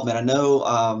involvement. I know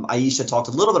Aisha talked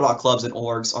a little bit about clubs and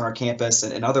orgs on our campus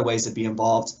and other ways to be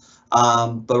involved.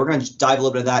 But we're going to dive a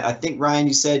little bit into that. I think, Ryan,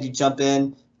 you said you jump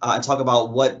in and talk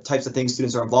about what types of things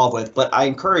students are involved with. But I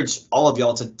encourage all of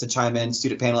y'all to chime in,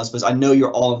 student panelists, because I know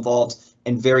you're all involved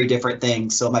in very different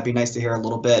things. So it might be nice to hear a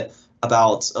little bit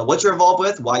about what you're involved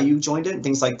with, why you joined it, and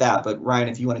things like that. But Ryan,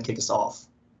 if you want to kick us off.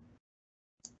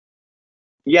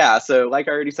 Yeah, so like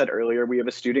I already said earlier, we have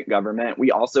a student government.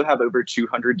 We also have over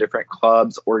 200 different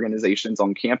clubs, organizations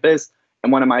on campus.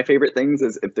 And one of my favorite things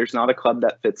is if there's not a club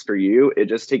that fits for you, it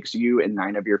just takes you and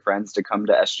 9 of your friends to come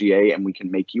to SGA and we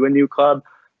can make you a new club.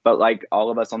 But like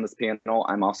all of us on this panel,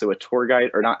 I'm also a tour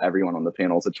guide, or not everyone on the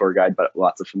panel is a tour guide, but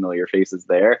lots of familiar faces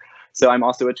there. So I'm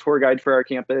also a tour guide for our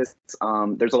campus.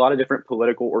 There's a lot of different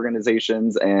political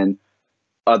organizations and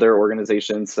other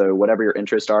organizations, so whatever your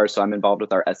interests are. So I'm involved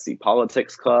with our SC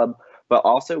Politics Club, but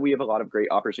also we have a lot of great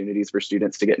opportunities for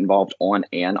students to get involved on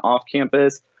and off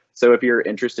campus. So if you're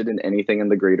interested in anything in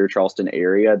the greater Charleston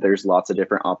area, there's lots of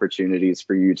different opportunities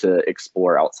for you to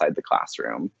explore outside the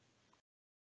classroom.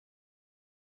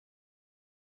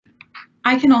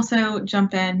 I can also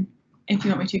jump in if you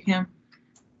want me to, Cam.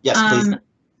 Yes, please.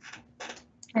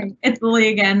 Okay, it's Lily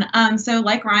again. So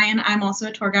like Ryan, I'm also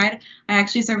a tour guide. I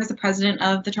actually serve as the president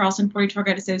of the Charleston 40 Tour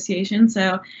Guide Association.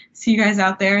 So see you guys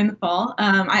out there in the fall.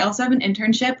 I also have an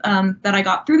internship that I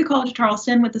got through the College of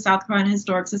Charleston with the South Carolina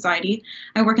Historic Society.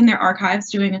 I work in their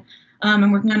archives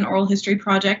I'm working on an oral history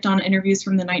project on interviews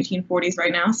from the 1940s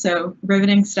right now. So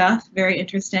riveting stuff, very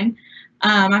interesting.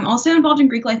 I'm also involved in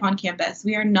Greek life on campus.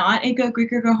 We are not a go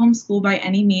Greek or go home school by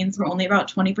any means. We're only about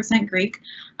 20% Greek.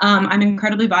 I'm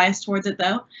incredibly biased towards it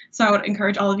though. So I would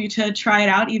encourage all of you to try it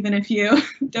out, even if you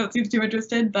don't seem too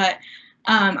interested. But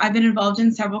I've been involved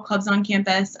in several clubs on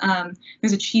campus.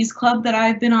 There's a cheese club that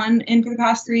I've been in for the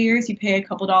past 3 years. You pay a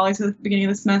couple dollars at the beginning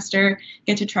of the semester,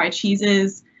 get to try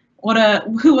cheeses.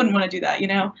 Who wouldn't want to do that, you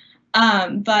know?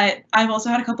 But I've also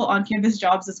had a couple on-campus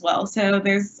jobs as well. So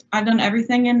I've done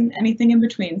everything and anything in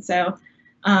between. So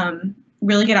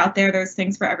really get out there. There's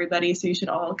things for everybody. So you should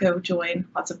all go join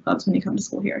lots of clubs when you come to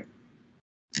school here.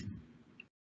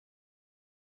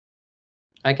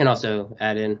 I can also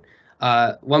add in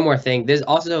one more thing. There's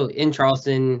also in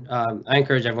Charleston, I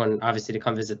encourage everyone obviously to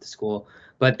come visit the school,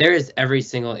 but there is every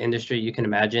single industry you can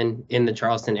imagine in the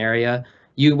Charleston area.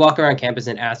 you walk around campus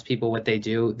and ask people what they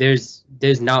do, there's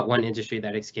not one industry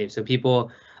that escapes. So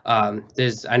people,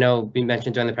 I know we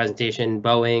mentioned during the presentation,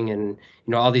 Boeing and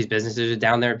all these businesses are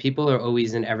down there. People are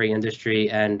always in every industry,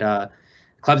 and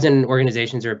clubs and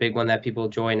organizations are a big one that people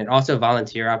join, and also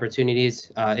volunteer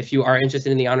opportunities. If you are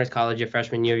interested in the Honors College your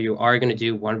freshman year, you are going to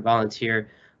do one volunteer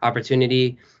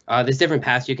opportunity. There's different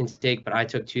paths you can take, but I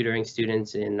took tutoring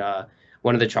students in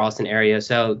one of the Charleston area.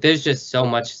 So there's just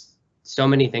so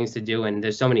many things to do, and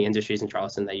there's so many industries in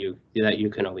Charleston that you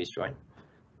can always join.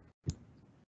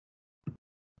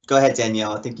 Go ahead,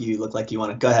 Danielle. I think you look like you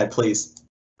want to. Go ahead, please.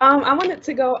 I wanted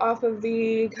to go off of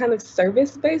the kind of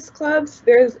service-based clubs.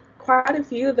 There's quite a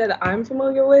few that I'm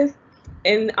familiar with,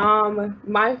 and what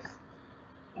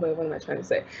am I trying to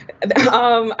say?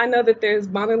 I know that there's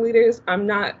Modern Leaders. I'm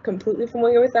not completely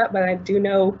familiar with that, but I do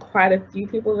know quite a few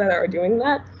people that are doing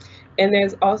that. And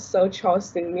there's also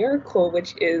Charleston Miracle,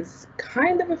 which is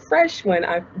kind of a fresh one,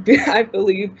 I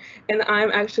believe. And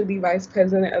I'm actually the vice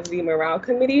president of the Morale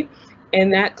Committee.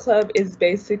 And that club is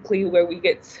basically where we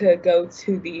get to go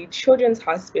to the Children's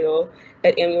Hospital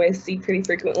at MUSC pretty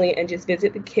frequently and just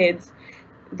visit the kids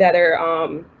that are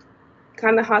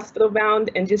kind of hospital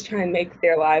bound and just try and make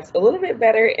their lives a little bit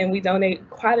better. And we donate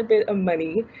quite a bit of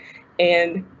money.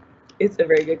 And it's a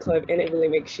very good club, and it really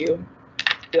makes you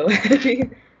feel happy.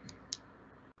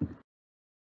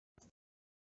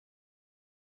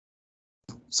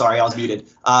 Sorry, I was muted.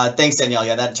 Thanks, Danielle.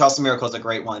 Yeah, that Charleston Miracle is a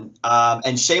great one.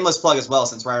 And shameless plug as well,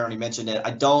 since Ryan already mentioned it.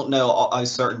 I don't know, I'm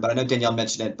certain, but I know Danielle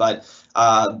mentioned it, but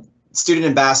student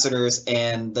ambassadors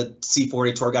and the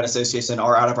C40 Tour Guide Association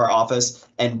are out of our office,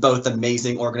 and both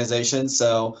amazing organizations.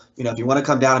 So, if you want to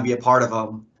come down and be a part of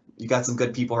them, you got some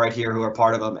good people right here who are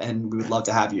part of them, and we would love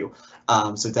to have you.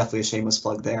 So definitely a shameless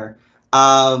plug there.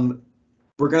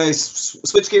 We're going to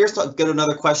switch gears to get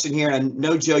another question here. And I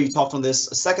know, Joe, you talked on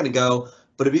this a second ago,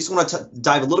 but if you just want to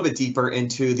dive a little bit deeper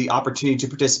into the opportunity to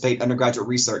participate in undergraduate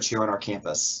research here on our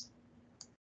campus.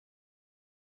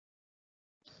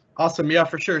 Awesome. Yeah,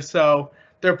 for sure. So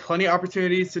there are plenty of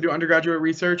opportunities to do undergraduate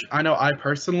research. I know I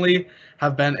personally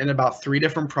have been in about 3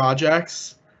 different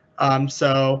projects.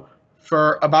 So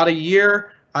for about a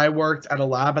year, I worked at a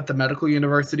lab at the Medical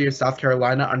University of South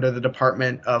Carolina under the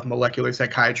Department of Molecular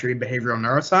Psychiatry and Behavioral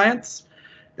Neuroscience.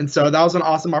 And so that was an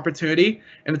awesome opportunity,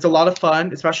 and it's a lot of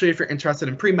fun, especially if you're interested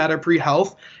in pre-med or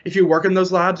pre-health. If you work in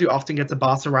those labs, you often get to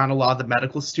boss around a lot of the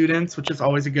medical students, which is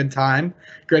always a good time.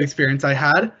 Great experience I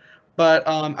had. But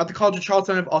at the College of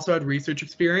Charleston, I've also had research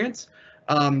experience.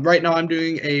 Right now, I'm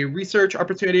doing a research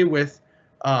opportunity with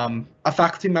a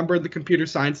faculty member in the computer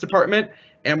science department,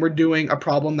 and we're doing a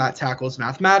problem that tackles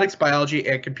mathematics, biology,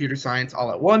 and computer science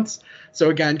all at once. So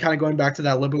again, kind of going back to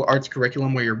that liberal arts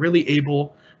curriculum where you're really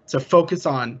able to focus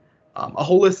on a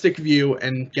holistic view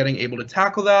and getting able to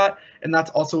tackle that. And that's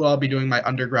also what I'll be doing my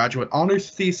undergraduate honors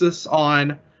thesis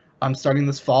on starting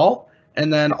this fall.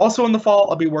 And then also in the fall,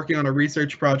 I'll be working on a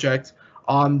research project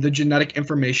on the genetic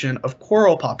information of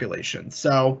coral populations.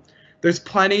 So there's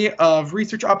plenty of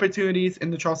research opportunities in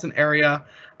the Charleston area.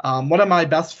 One of my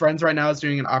best friends right now is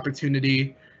doing an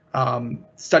opportunity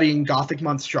studying Gothic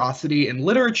monstrosity in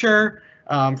literature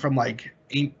from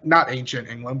not ancient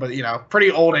England, but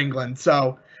pretty old England.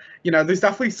 So there's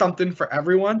definitely something for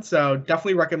everyone. So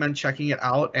definitely recommend checking it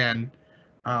out. And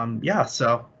yeah,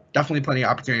 so definitely plenty of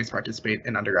opportunities to participate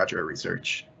in undergraduate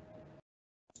research.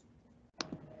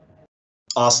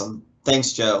 Awesome.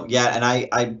 Thanks, Joe. Yeah, and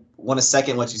I want to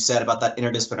second what you said about that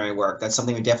interdisciplinary work. That's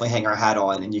something we definitely hang our hat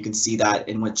on, and you can see that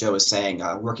in what Joe is saying,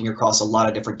 working across a lot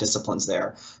of different disciplines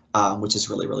there, which is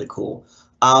really, really cool.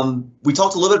 We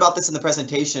talked a little bit about this in the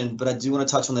presentation, but I do want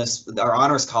to touch on this, our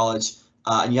Honors College,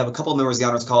 and you have a couple of members of the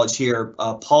Honors College here.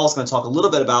 Paul's going to talk a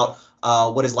little bit about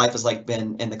what his life has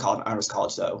been in the Honors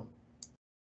College, though.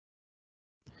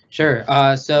 Sure.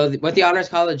 So what the Honors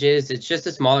College is, it's just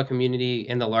a smaller community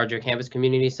in the larger campus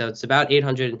community. So it's about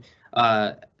 800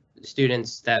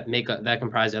 students that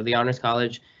comprise of the Honors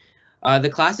College. The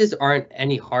classes aren't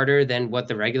any harder than what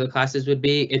the regular classes would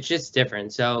be. It's just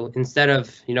different. So instead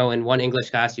of, in one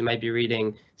English class, you might be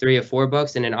reading 3 or 4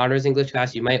 books. In an honors English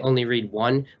class, you might only read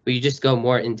 1, but you just go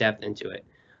more in depth into it.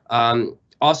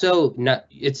 Also,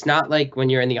 it's not like when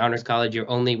you're in the Honors College, you're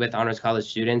only with Honors College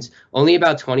students. Only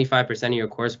about 25% of your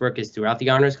coursework is throughout the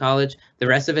Honors College. The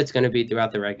rest of it's going to be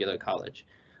throughout the regular college.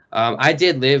 I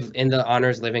did live in the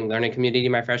Honors Living Learning community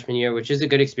my freshman year, which is a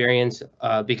good experience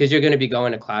because you're going to be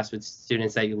going to class with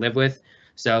students that you live with.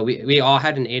 So we all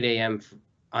had an 8 a.m.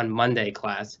 on Monday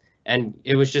class, and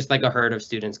it was just like a herd of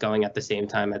students going at the same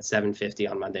time at 7:50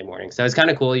 on Monday morning. So it's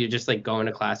kind of cool. You're just like going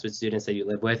to class with students that you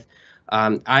live with.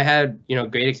 I had,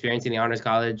 great experience in the Honors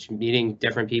College, meeting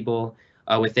different people.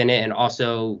 within it, and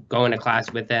also going to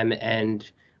class with them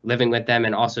and living with them,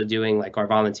 and also doing like our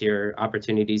volunteer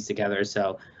opportunities together.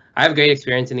 So I have great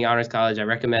experience in the Honors College. I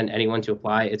recommend anyone to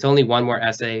apply. It's only one more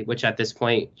essay, which at this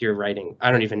point you're writing.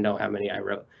 I don't even know how many I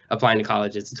wrote applying to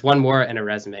colleges. It's one more and a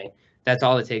resume. That's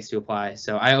all it takes to apply.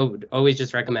 So I would always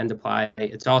just recommend apply.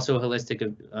 It's also a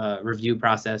holistic review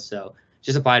process. So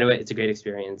just apply to it. It's a great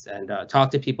experience, and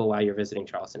talk to people while you're visiting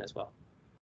Charleston as well.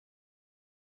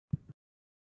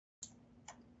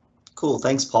 Cool,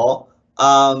 thanks, Paul.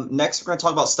 Next, we're going to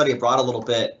talk about study abroad a little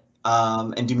bit.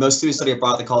 And do most students study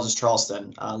abroad at the College of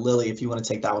Charleston? Lily, if you want to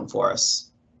take that one for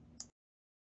us.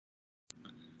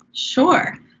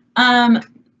 Sure.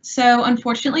 So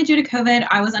unfortunately, due to COVID,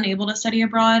 I was unable to study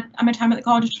abroad at my time at the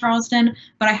College of Charleston,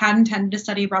 but I had intended to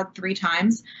study abroad 3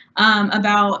 times.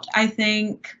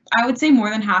 I would say more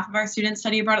than half of our students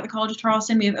study abroad at the College of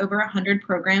Charleston. We have over 100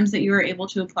 programs that you are able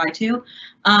to apply to.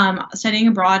 Studying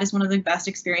abroad is one of the best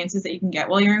experiences that you can get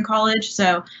while you're in college,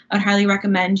 so I'd highly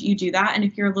recommend you do that. And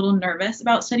if you're a little nervous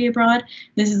about study abroad,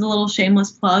 this is a little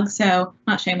shameless plug, so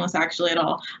not shameless actually at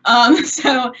all.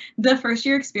 So the first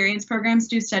year experience programs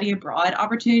do study abroad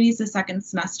opportunities the second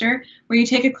semester, where you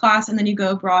take a class and then you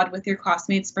go abroad with your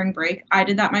classmates spring break. I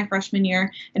did that my freshman year.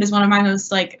 It is one of my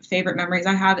most favorite memories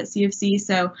I have at CofC.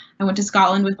 So I went to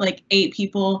Scotland with 8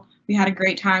 people. We had a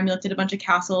great time. We looked at a bunch of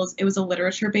castles. It was a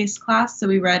literature-based class, so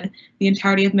we read the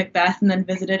entirety of Macbeth and then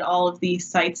visited all of the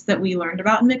sites that we learned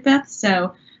about in Macbeth.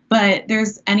 But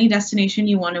there's any destination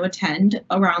you want to attend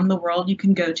around the world you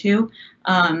can go to. You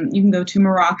can go to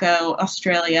Morocco,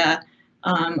 Australia,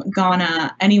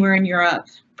 Ghana, anywhere in Europe,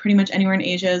 pretty much anywhere in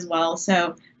Asia as well.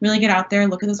 So really get out there,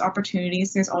 look at those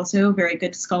opportunities. There's also very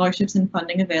good scholarships and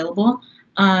funding available.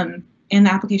 And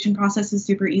the application process is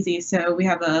super easy. So we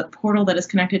have a portal that is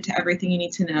connected to everything you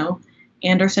need to know.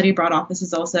 And our study abroad office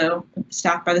is also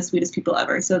staffed by the sweetest people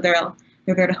ever. So they're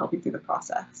there to help you through the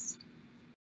process.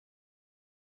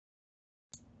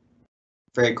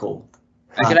 Very cool.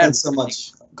 I could add thanks so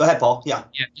much. Go ahead, Paul. Yeah,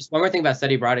 just one more thing about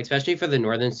study abroad, especially for the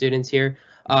northern students here.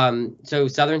 So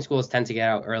southern schools tend to get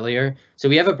out earlier. So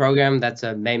we have a program that's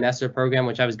a Maymester program,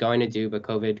 which I was going to do, but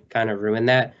COVID kind of ruined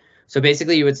that. So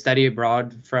basically you would study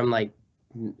abroad from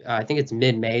I think it's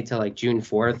mid-May to June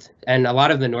 4th. And a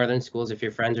lot of the northern schools, if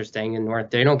your friends are staying in north,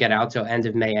 they don't get out till end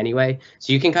of May anyway.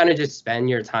 So you can kind of just spend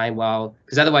your time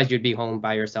because otherwise you'd be home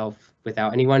by yourself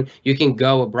without anyone. You can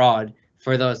go abroad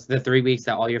for the 3 weeks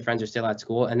that all your friends are still at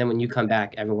school. And then when you come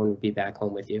back, everyone will be back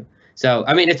home with you. So,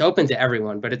 I mean, it's open to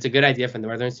everyone, but it's a good idea for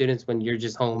northern students when you're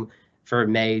just home for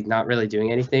May, not really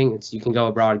doing anything. You can go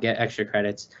abroad, get extra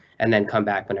credits, and then come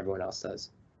back when everyone else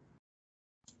does.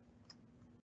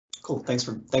 Cool. Thanks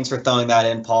for throwing that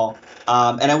in, Paul.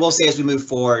 And I will say, as we move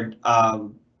forward,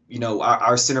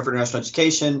 our Center for International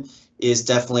Education is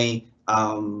definitely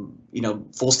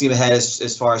full steam ahead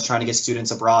as far as trying to get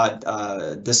students abroad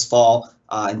this fall,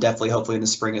 and definitely hopefully in the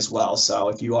spring as well. So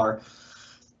if you are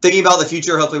thinking about the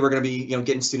future, hopefully we're going to be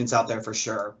getting students out there for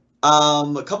sure.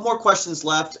 A couple more questions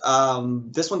left.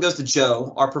 This one goes to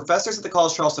Joe. Are professors at the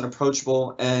College of Charleston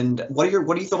approachable, and what do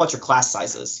you feel about your class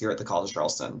sizes here at the College of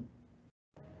Charleston?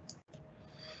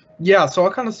 Yeah, so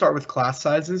I'll kind of start with class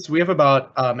sizes. We have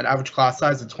about an average class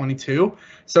size of 22,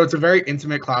 so it's a very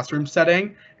intimate classroom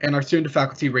setting, and our student to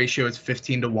faculty ratio is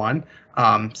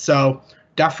 15-1. So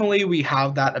definitely we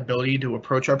have that ability to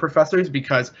approach our professors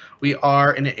because we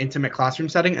are in an intimate classroom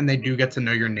setting and they do get to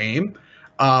know your name.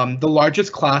 The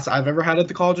largest class I've ever had at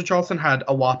the College of Charleston had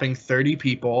a whopping 30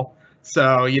 people.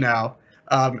 So,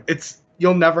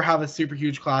 you'll never have a super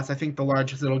huge class. I think the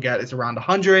largest it'll get is around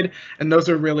 100, and those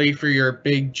are really for your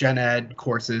big gen ed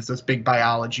courses, those big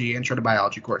biology, intro to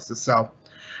biology courses. So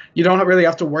you don't really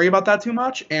have to worry about that too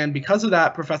much, and because of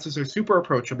that, professors are super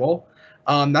approachable.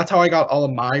 That's how I got all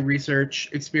of my research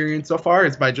experience so far,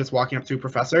 is by just walking up to a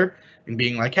professor and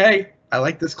being like, hey, I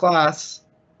like this class.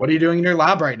 What are you doing in your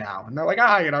lab right now? And they're like,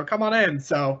 come on in.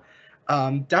 So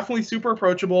definitely super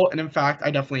approachable, and in fact,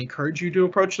 I definitely encourage you to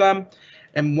approach them.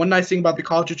 And one nice thing about the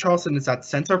College of Charleston is that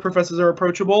since our professors are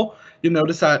approachable, you'll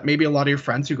notice that maybe a lot of your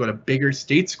friends who go to bigger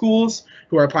state schools,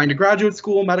 who are applying to graduate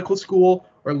school, medical school,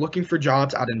 or looking for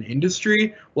jobs out in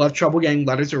industry will have trouble getting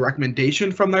letters of recommendation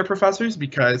from their professors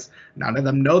because none of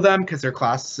them know them because their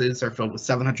classes are filled with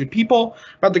 700 people.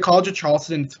 But at the College of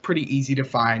Charleston, it's pretty easy to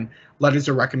find letters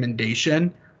of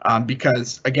recommendation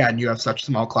because, again, you have such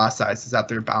small class sizes that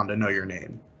they're bound to know your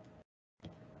name.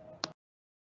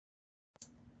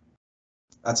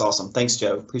 That's awesome. Thanks,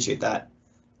 Joe. Appreciate that.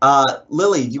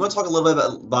 Lily, do you want to talk a little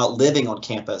bit about living on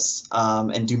campus?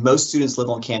 And do most students live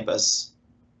on campus?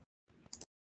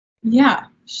 Yeah,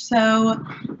 So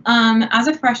as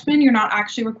a freshman, you're not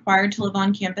actually required to live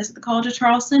on campus at the College of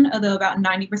Charleston, although about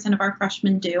 90% of our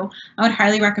freshmen do. I would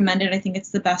highly recommend it. I think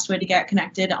it's the best way to get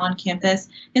connected on campus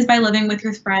is by living with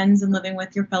your friends and living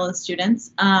with your fellow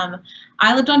students.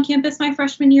 I lived on campus my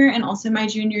freshman year and also my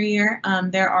junior year.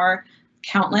 There are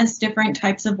countless different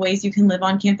types of ways you can live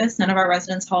on campus. None of our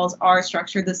residence halls are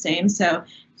structured the same, so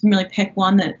you can really pick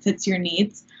one that fits your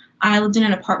needs. I lived in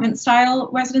an apartment style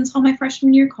residence hall my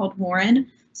freshman year called Warren.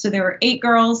 So there were 8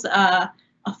 girls, a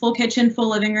full kitchen, full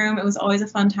living room. It was always a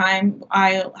fun time.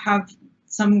 I have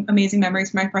some amazing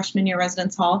memories from my freshman year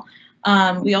residence hall.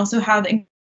 We also have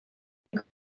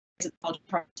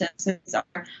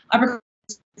upper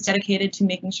dedicated to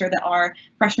making sure that our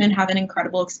freshmen have an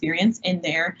incredible experience in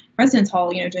their residence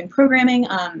hall, you know, doing programming,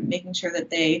 making sure that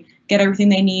they get everything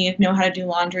they need, know how to do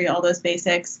laundry, all those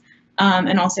basics.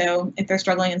 And also, if they're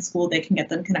struggling in school, they can get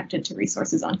them connected to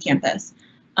resources on campus.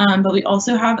 But we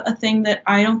also have a thing that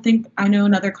I don't think I know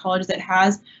another college that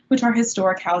has, which are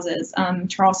historic houses.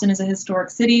 Charleston is a historic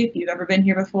city. If you've ever been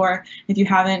here before, if you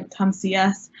haven't, come see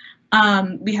us.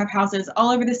 We have houses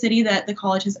all over the city that the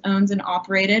college has owned and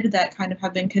operated that kind of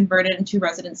have been converted into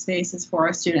residence spaces for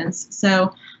our students.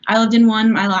 So I lived in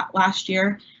one my last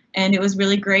year, and it was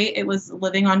really great. It was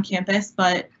living on campus,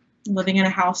 but living in a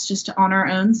house just on our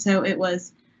own. So it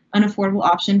was an affordable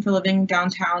option for living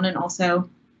downtown, and also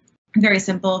very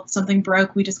simple. If something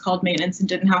broke, we just called maintenance and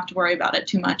didn't have to worry about it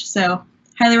too much. So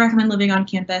highly recommend living on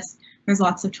campus. There's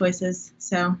lots of choices.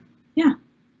 So yeah.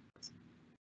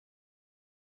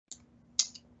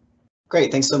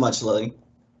 Great, thanks so much, Lily.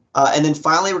 And then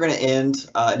finally, we're going to end,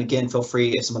 and again, feel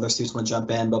free if some other students want to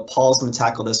jump in, but Paul's going to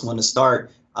tackle this one to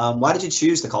start. Why did you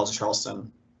choose the College of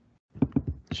Charleston?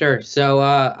 Sure. So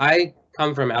I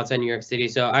come from outside New York City,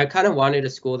 so I kind of wanted a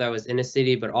school that was in a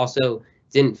city, but also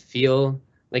didn't feel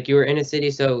like you were in a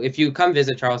city. So if you come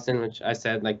visit Charleston, which I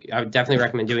said, like, I would definitely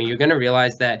recommend doing, you're going to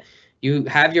realize that you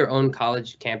have your own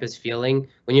college campus feeling.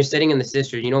 When you're sitting in the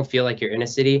Sisters, you don't feel like you're in a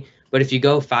city. But if you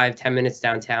go 5-10 minutes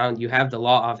downtown, you have the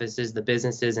law offices, the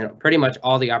businesses, and pretty much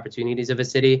all the opportunities of a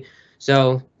city.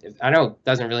 So I know it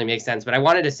doesn't really make sense, but I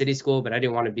wanted a city school, but I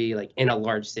didn't want to be like in a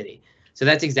large city. So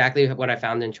that's exactly what I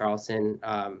found in Charleston.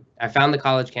 I found the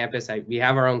college campus. We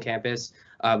have our own campus,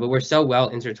 but we're so well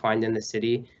intertwined in the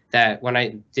city that when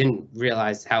I didn't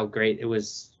realize how great it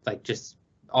was, like just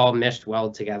all meshed well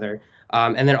together.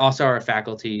 And then also our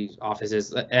faculty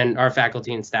offices and our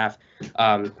faculty and staff.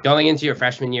 Going into your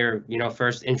freshman year, you know,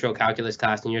 first intro calculus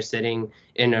class, and you're sitting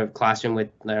in a classroom with,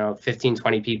 you know, 15,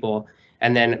 20 people.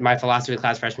 And then my philosophy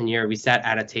class freshman year, we sat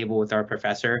at a table with our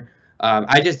professor.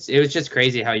 It was just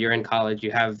crazy how you're in college.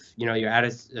 You have, you know, you're at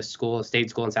a school, a state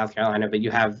school in South Carolina, but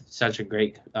you have such a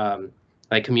great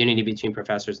like community between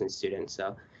professors and students.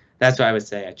 So that's why I would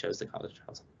say I chose the College of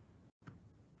Charleston.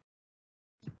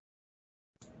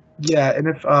 Yeah, and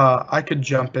if I could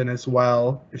jump in as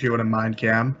well, if you wouldn't mind,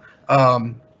 Cam.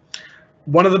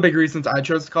 One of the big reasons I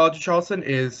chose the College of Charleston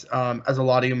is, as a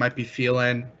lot of you might be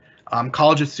feeling,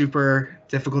 college is super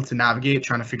difficult to navigate,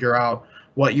 trying to figure out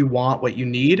what you want, what you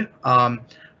need. I'm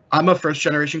a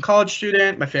first-generation college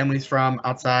student. My family's from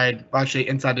outside, well, actually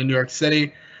inside of New York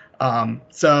City.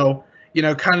 So, you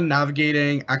know, kind of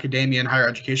navigating academia and higher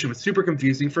education was super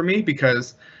confusing for me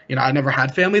because, you know, I never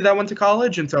had family that went to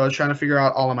college. And so I was trying to figure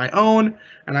out all on my own.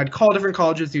 And I'd call different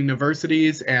colleges,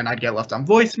 universities, and I'd get left on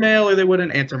voicemail or they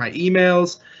wouldn't answer my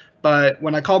emails. But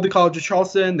when I called the College of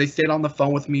Charleston, they stayed on the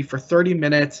phone with me for 30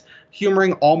 minutes,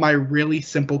 humoring all my really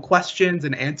simple questions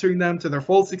and answering them to their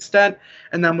fullest extent.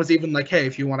 And then was even like, hey,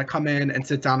 if you want to come in and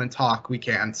sit down and talk, we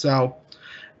can. So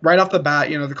right off the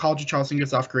bat, you know, the College of Charleston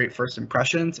gives off great first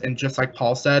impressions. And just like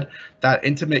Paul said, that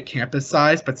intimate campus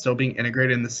size, but still being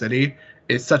integrated in the city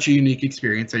is such a unique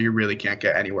experience that you really can't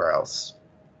get anywhere else.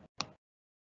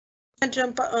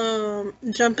 Jump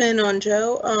in on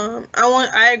Joe.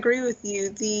 I agree with you.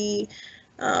 The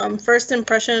first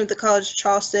impression of the College of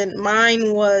Charleston,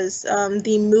 mine was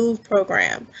the MOVE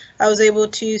program. I was able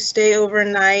to stay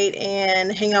overnight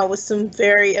and hang out with some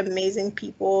very amazing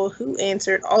people who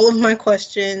answered all of my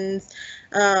questions.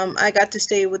 I got to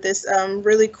stay with this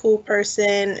really cool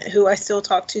person who I still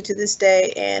talk to this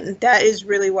day, and that is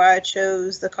really why I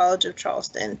chose the College of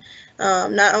Charleston.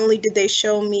 Not only did they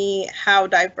show me how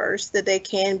diverse that they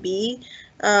can be,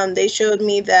 they showed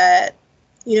me that,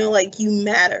 you know, like, you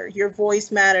matter, your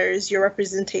voice matters, your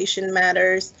representation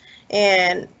matters,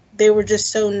 and they were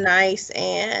just so nice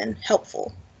and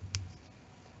helpful.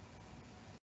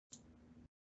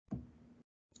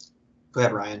 Go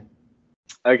ahead, Ryan.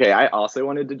 Okay, I also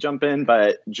wanted to jump in,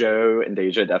 but Joe and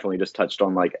Deja definitely just touched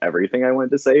on like everything I wanted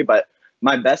to say. But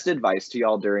My best advice to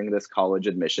y'all during this college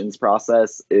admissions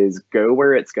process is go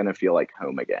where it's going to feel like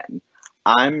home again.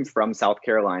 I'm from South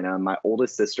Carolina. My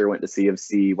oldest sister went to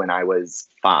CofC when I was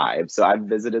 5. So I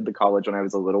visited the college when I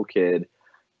was a little kid,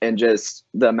 and just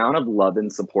the amount of love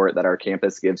and support that our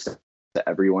campus gives to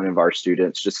every one of our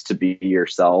students just to be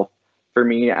yourself. For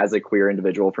me, as a queer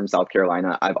individual from South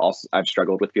Carolina, I've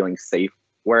struggled with feeling safe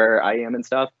where I am and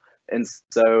stuff. And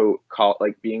so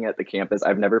being at the campus,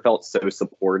 I've never felt so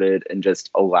supported and just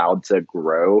allowed to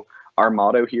grow. Our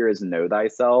motto here is know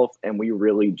thyself, and we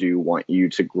really do want you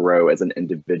to grow as an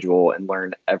individual and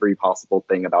learn every possible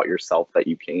thing about yourself that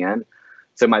you can.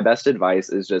 So my best advice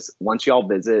is just once y'all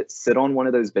visit, sit on one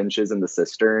of those benches in the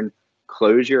cistern,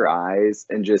 close your eyes,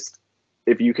 and just,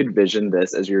 if you could vision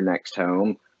this as your next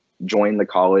home, join the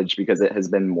college, because it has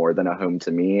been more than a home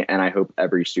to me. And I hope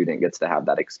every student gets to have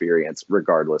that experience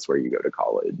regardless where you go to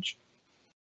college.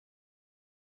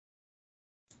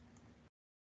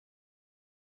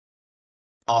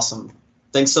 Awesome.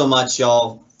 Thanks so much,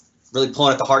 y'all. Really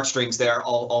pulling at the heartstrings there,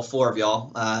 all 4 of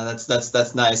y'all.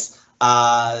 That's nice.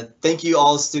 Thank you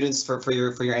all students for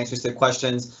your answers to the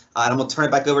questions. And I'm gonna turn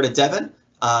it back over to Devin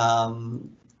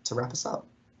to wrap us up.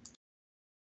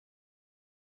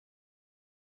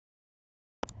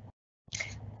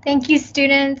 Thank you,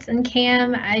 students and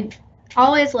Cam. I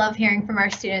always love hearing from our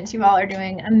students. You all are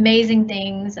doing amazing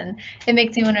things, and it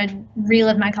makes me want to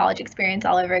relive my college experience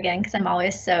all over again because I'm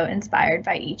always so inspired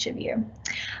by each of you.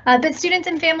 But students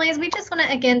and families, we just want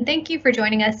to again thank you for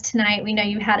joining us tonight. We know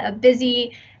you had a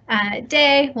busy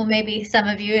day. Well, maybe some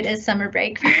of you, it is summer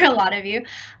break for a lot of you.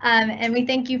 And we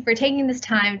thank you for taking this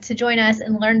time to join us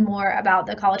and learn more about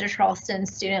the College of Charleston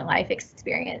student life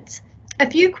experience. A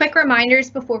few quick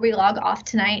reminders before we log off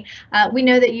tonight. We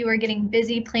know that you are getting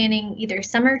busy planning either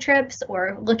summer trips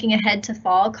or looking ahead to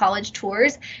fall college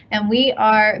tours, and we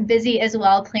are busy as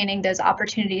well planning those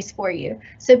opportunities for you.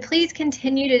 So please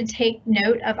continue to take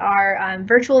note of our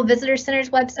virtual visitor centers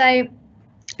website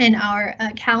and our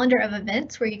calendar of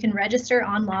events where you can register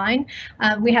online.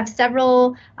 We have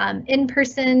several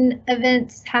in-person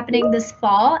events happening this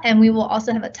fall, and we will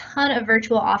also have a ton of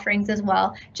virtual offerings as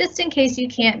well, just in case you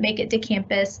can't make it to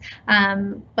campus,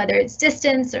 whether it's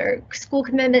distance or school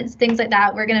commitments, things like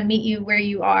that. We're going to meet you where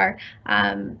you are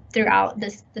throughout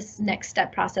this next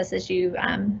step process as you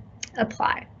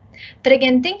apply. But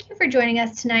again, thank you for joining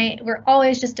us tonight. We're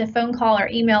always just a phone call or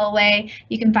email away.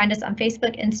 You can find us on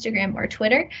Facebook, Instagram, or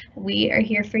Twitter. We are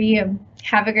here for you.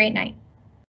 Have a great night.